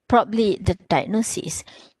probably the diagnosis?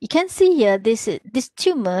 You can see here this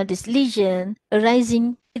tumor, this lesion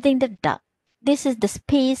arising within the duct. This is the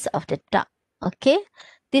space of the duct. Okay,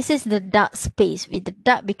 this is the duct space. With the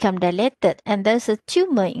duct become dilated, and there's a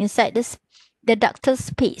tumor inside the ductal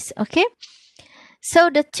space. Okay, so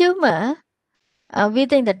the tumor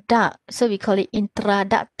within the duct, so we call it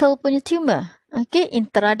intraductal punya tumor. Okay,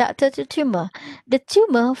 intraductal tumor. The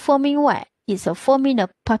tumor forming what? It's forming a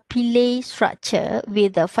papillae structure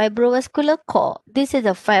with a fibrovascular core. This is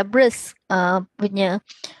a fibrous punya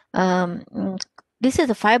this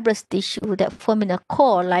is a fibrous tissue that forming a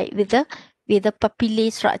core like with the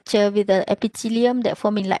papillae structure, with the epithelium that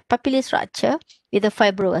forming like papillae structure with a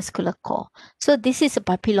fibrovascular core. So this is a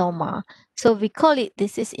papilloma. So we call it,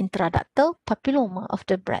 this is intraductal papilloma of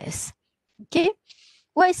the breast. Okay.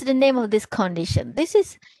 What is the name of this condition? This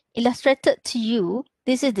is illustrated to you.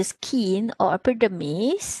 This is the skin or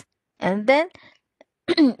epidermis. And then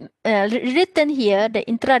written here, the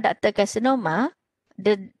intraductal carcinoma,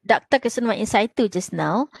 the ductal carcinoma in situ just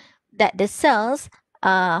now, that the cells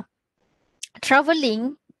are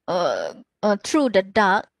traveling through the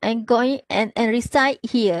duct and going and reside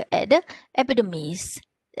here at the epidermis,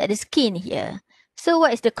 at the skin here. So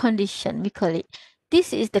what is the condition? We call it,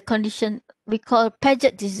 this is the condition we call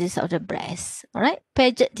Paget disease of the breast. All right,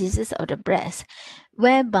 Paget disease of the breast,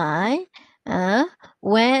 whereby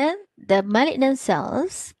when the malignant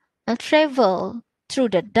cells travel through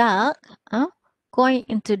the duct, going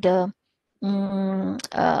into the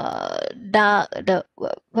duct, the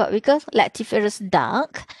what we call lactiferous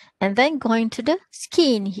duct, and then going to the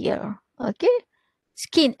skin here. Okay,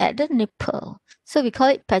 skin at the nipple. So we call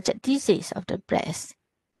it Paget disease of the breast.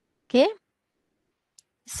 Okay,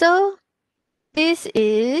 so this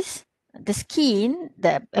is the skin,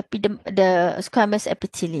 the squamous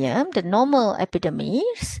epithelium, the normal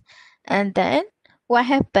epidermis, and then what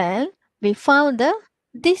happened? We found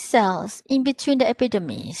these cells in between the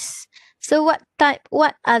epidermis. So what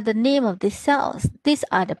are the name of these cells? These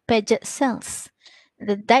are the Paget cells.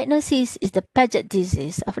 The diagnosis is the Paget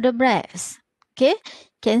disease of the breast. Okay,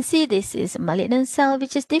 can see this is a malignant cell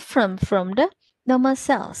which is different from the normal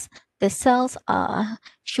cells. The cells are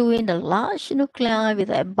showing the large nuclei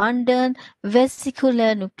with abundant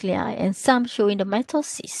vesicular nuclei and some showing the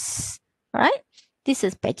mitosis. Right? This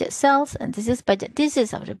is Paget cells and this is Paget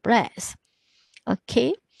disease of the breast.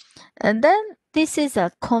 Okay, and then this is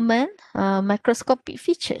a common microscopic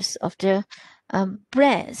features of the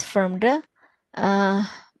breast from the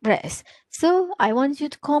breast. So I want you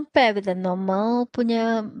to compare with the normal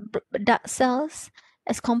punya duct cells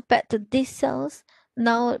as compared to these cells.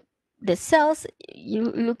 Now the cells, you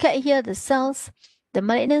look at here, the cells, the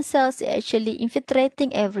malignant cells are actually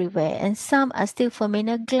infiltrating everywhere and some are still forming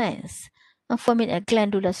a glands. Forming a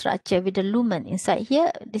glandular structure with the lumen inside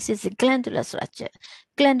here. This is a glandular structure.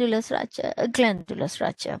 Glandular structure, a glandular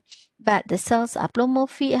structure. But the cells are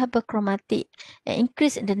plomorphic, hyperchromatic, and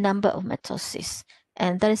increase in the number of mitosis.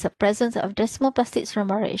 And there is a presence of desmoplastic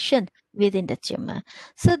stromatization within the tumor.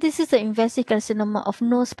 So this is an invasive carcinoma of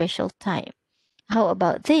no special type. How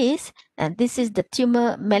about this? And this is the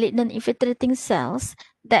tumor malignant infiltrating cells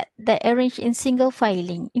that arrange in single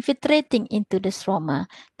filing, infiltrating into the stroma.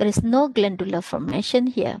 There is no glandular formation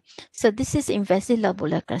here. So this is invasive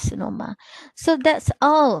lobular carcinoma. So that's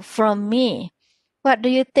all from me. What do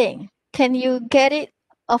you think? Can you get it?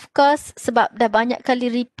 Of course, sebab dah banyak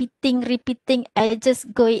kali repeating, I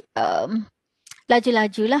just go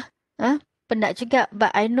laju-laju lah. Penat juga,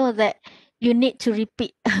 but I know that you need to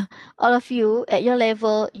repeat. All of you at your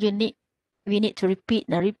level, we need to repeat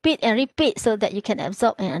and repeat so that you can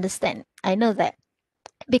absorb and understand. I know that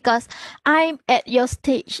because I'm at your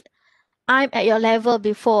stage. I'm at your level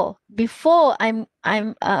before I'm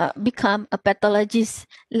become a pathologist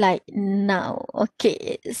like now.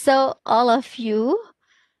 Okay, so all of you,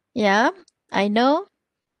 yeah, I know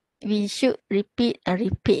we should repeat and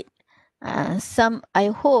repeat. I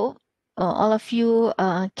hope all of you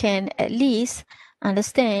can at least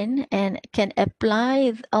understand and can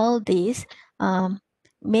apply all this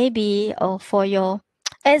maybe for your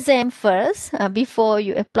exam first before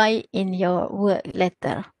you apply in your work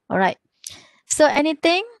later. All right. So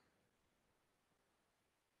anything?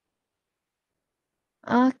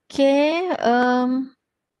 Okay.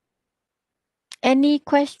 Any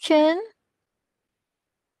question?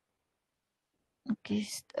 Okay.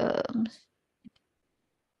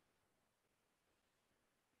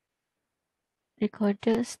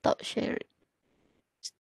 Recorder, stop sharing.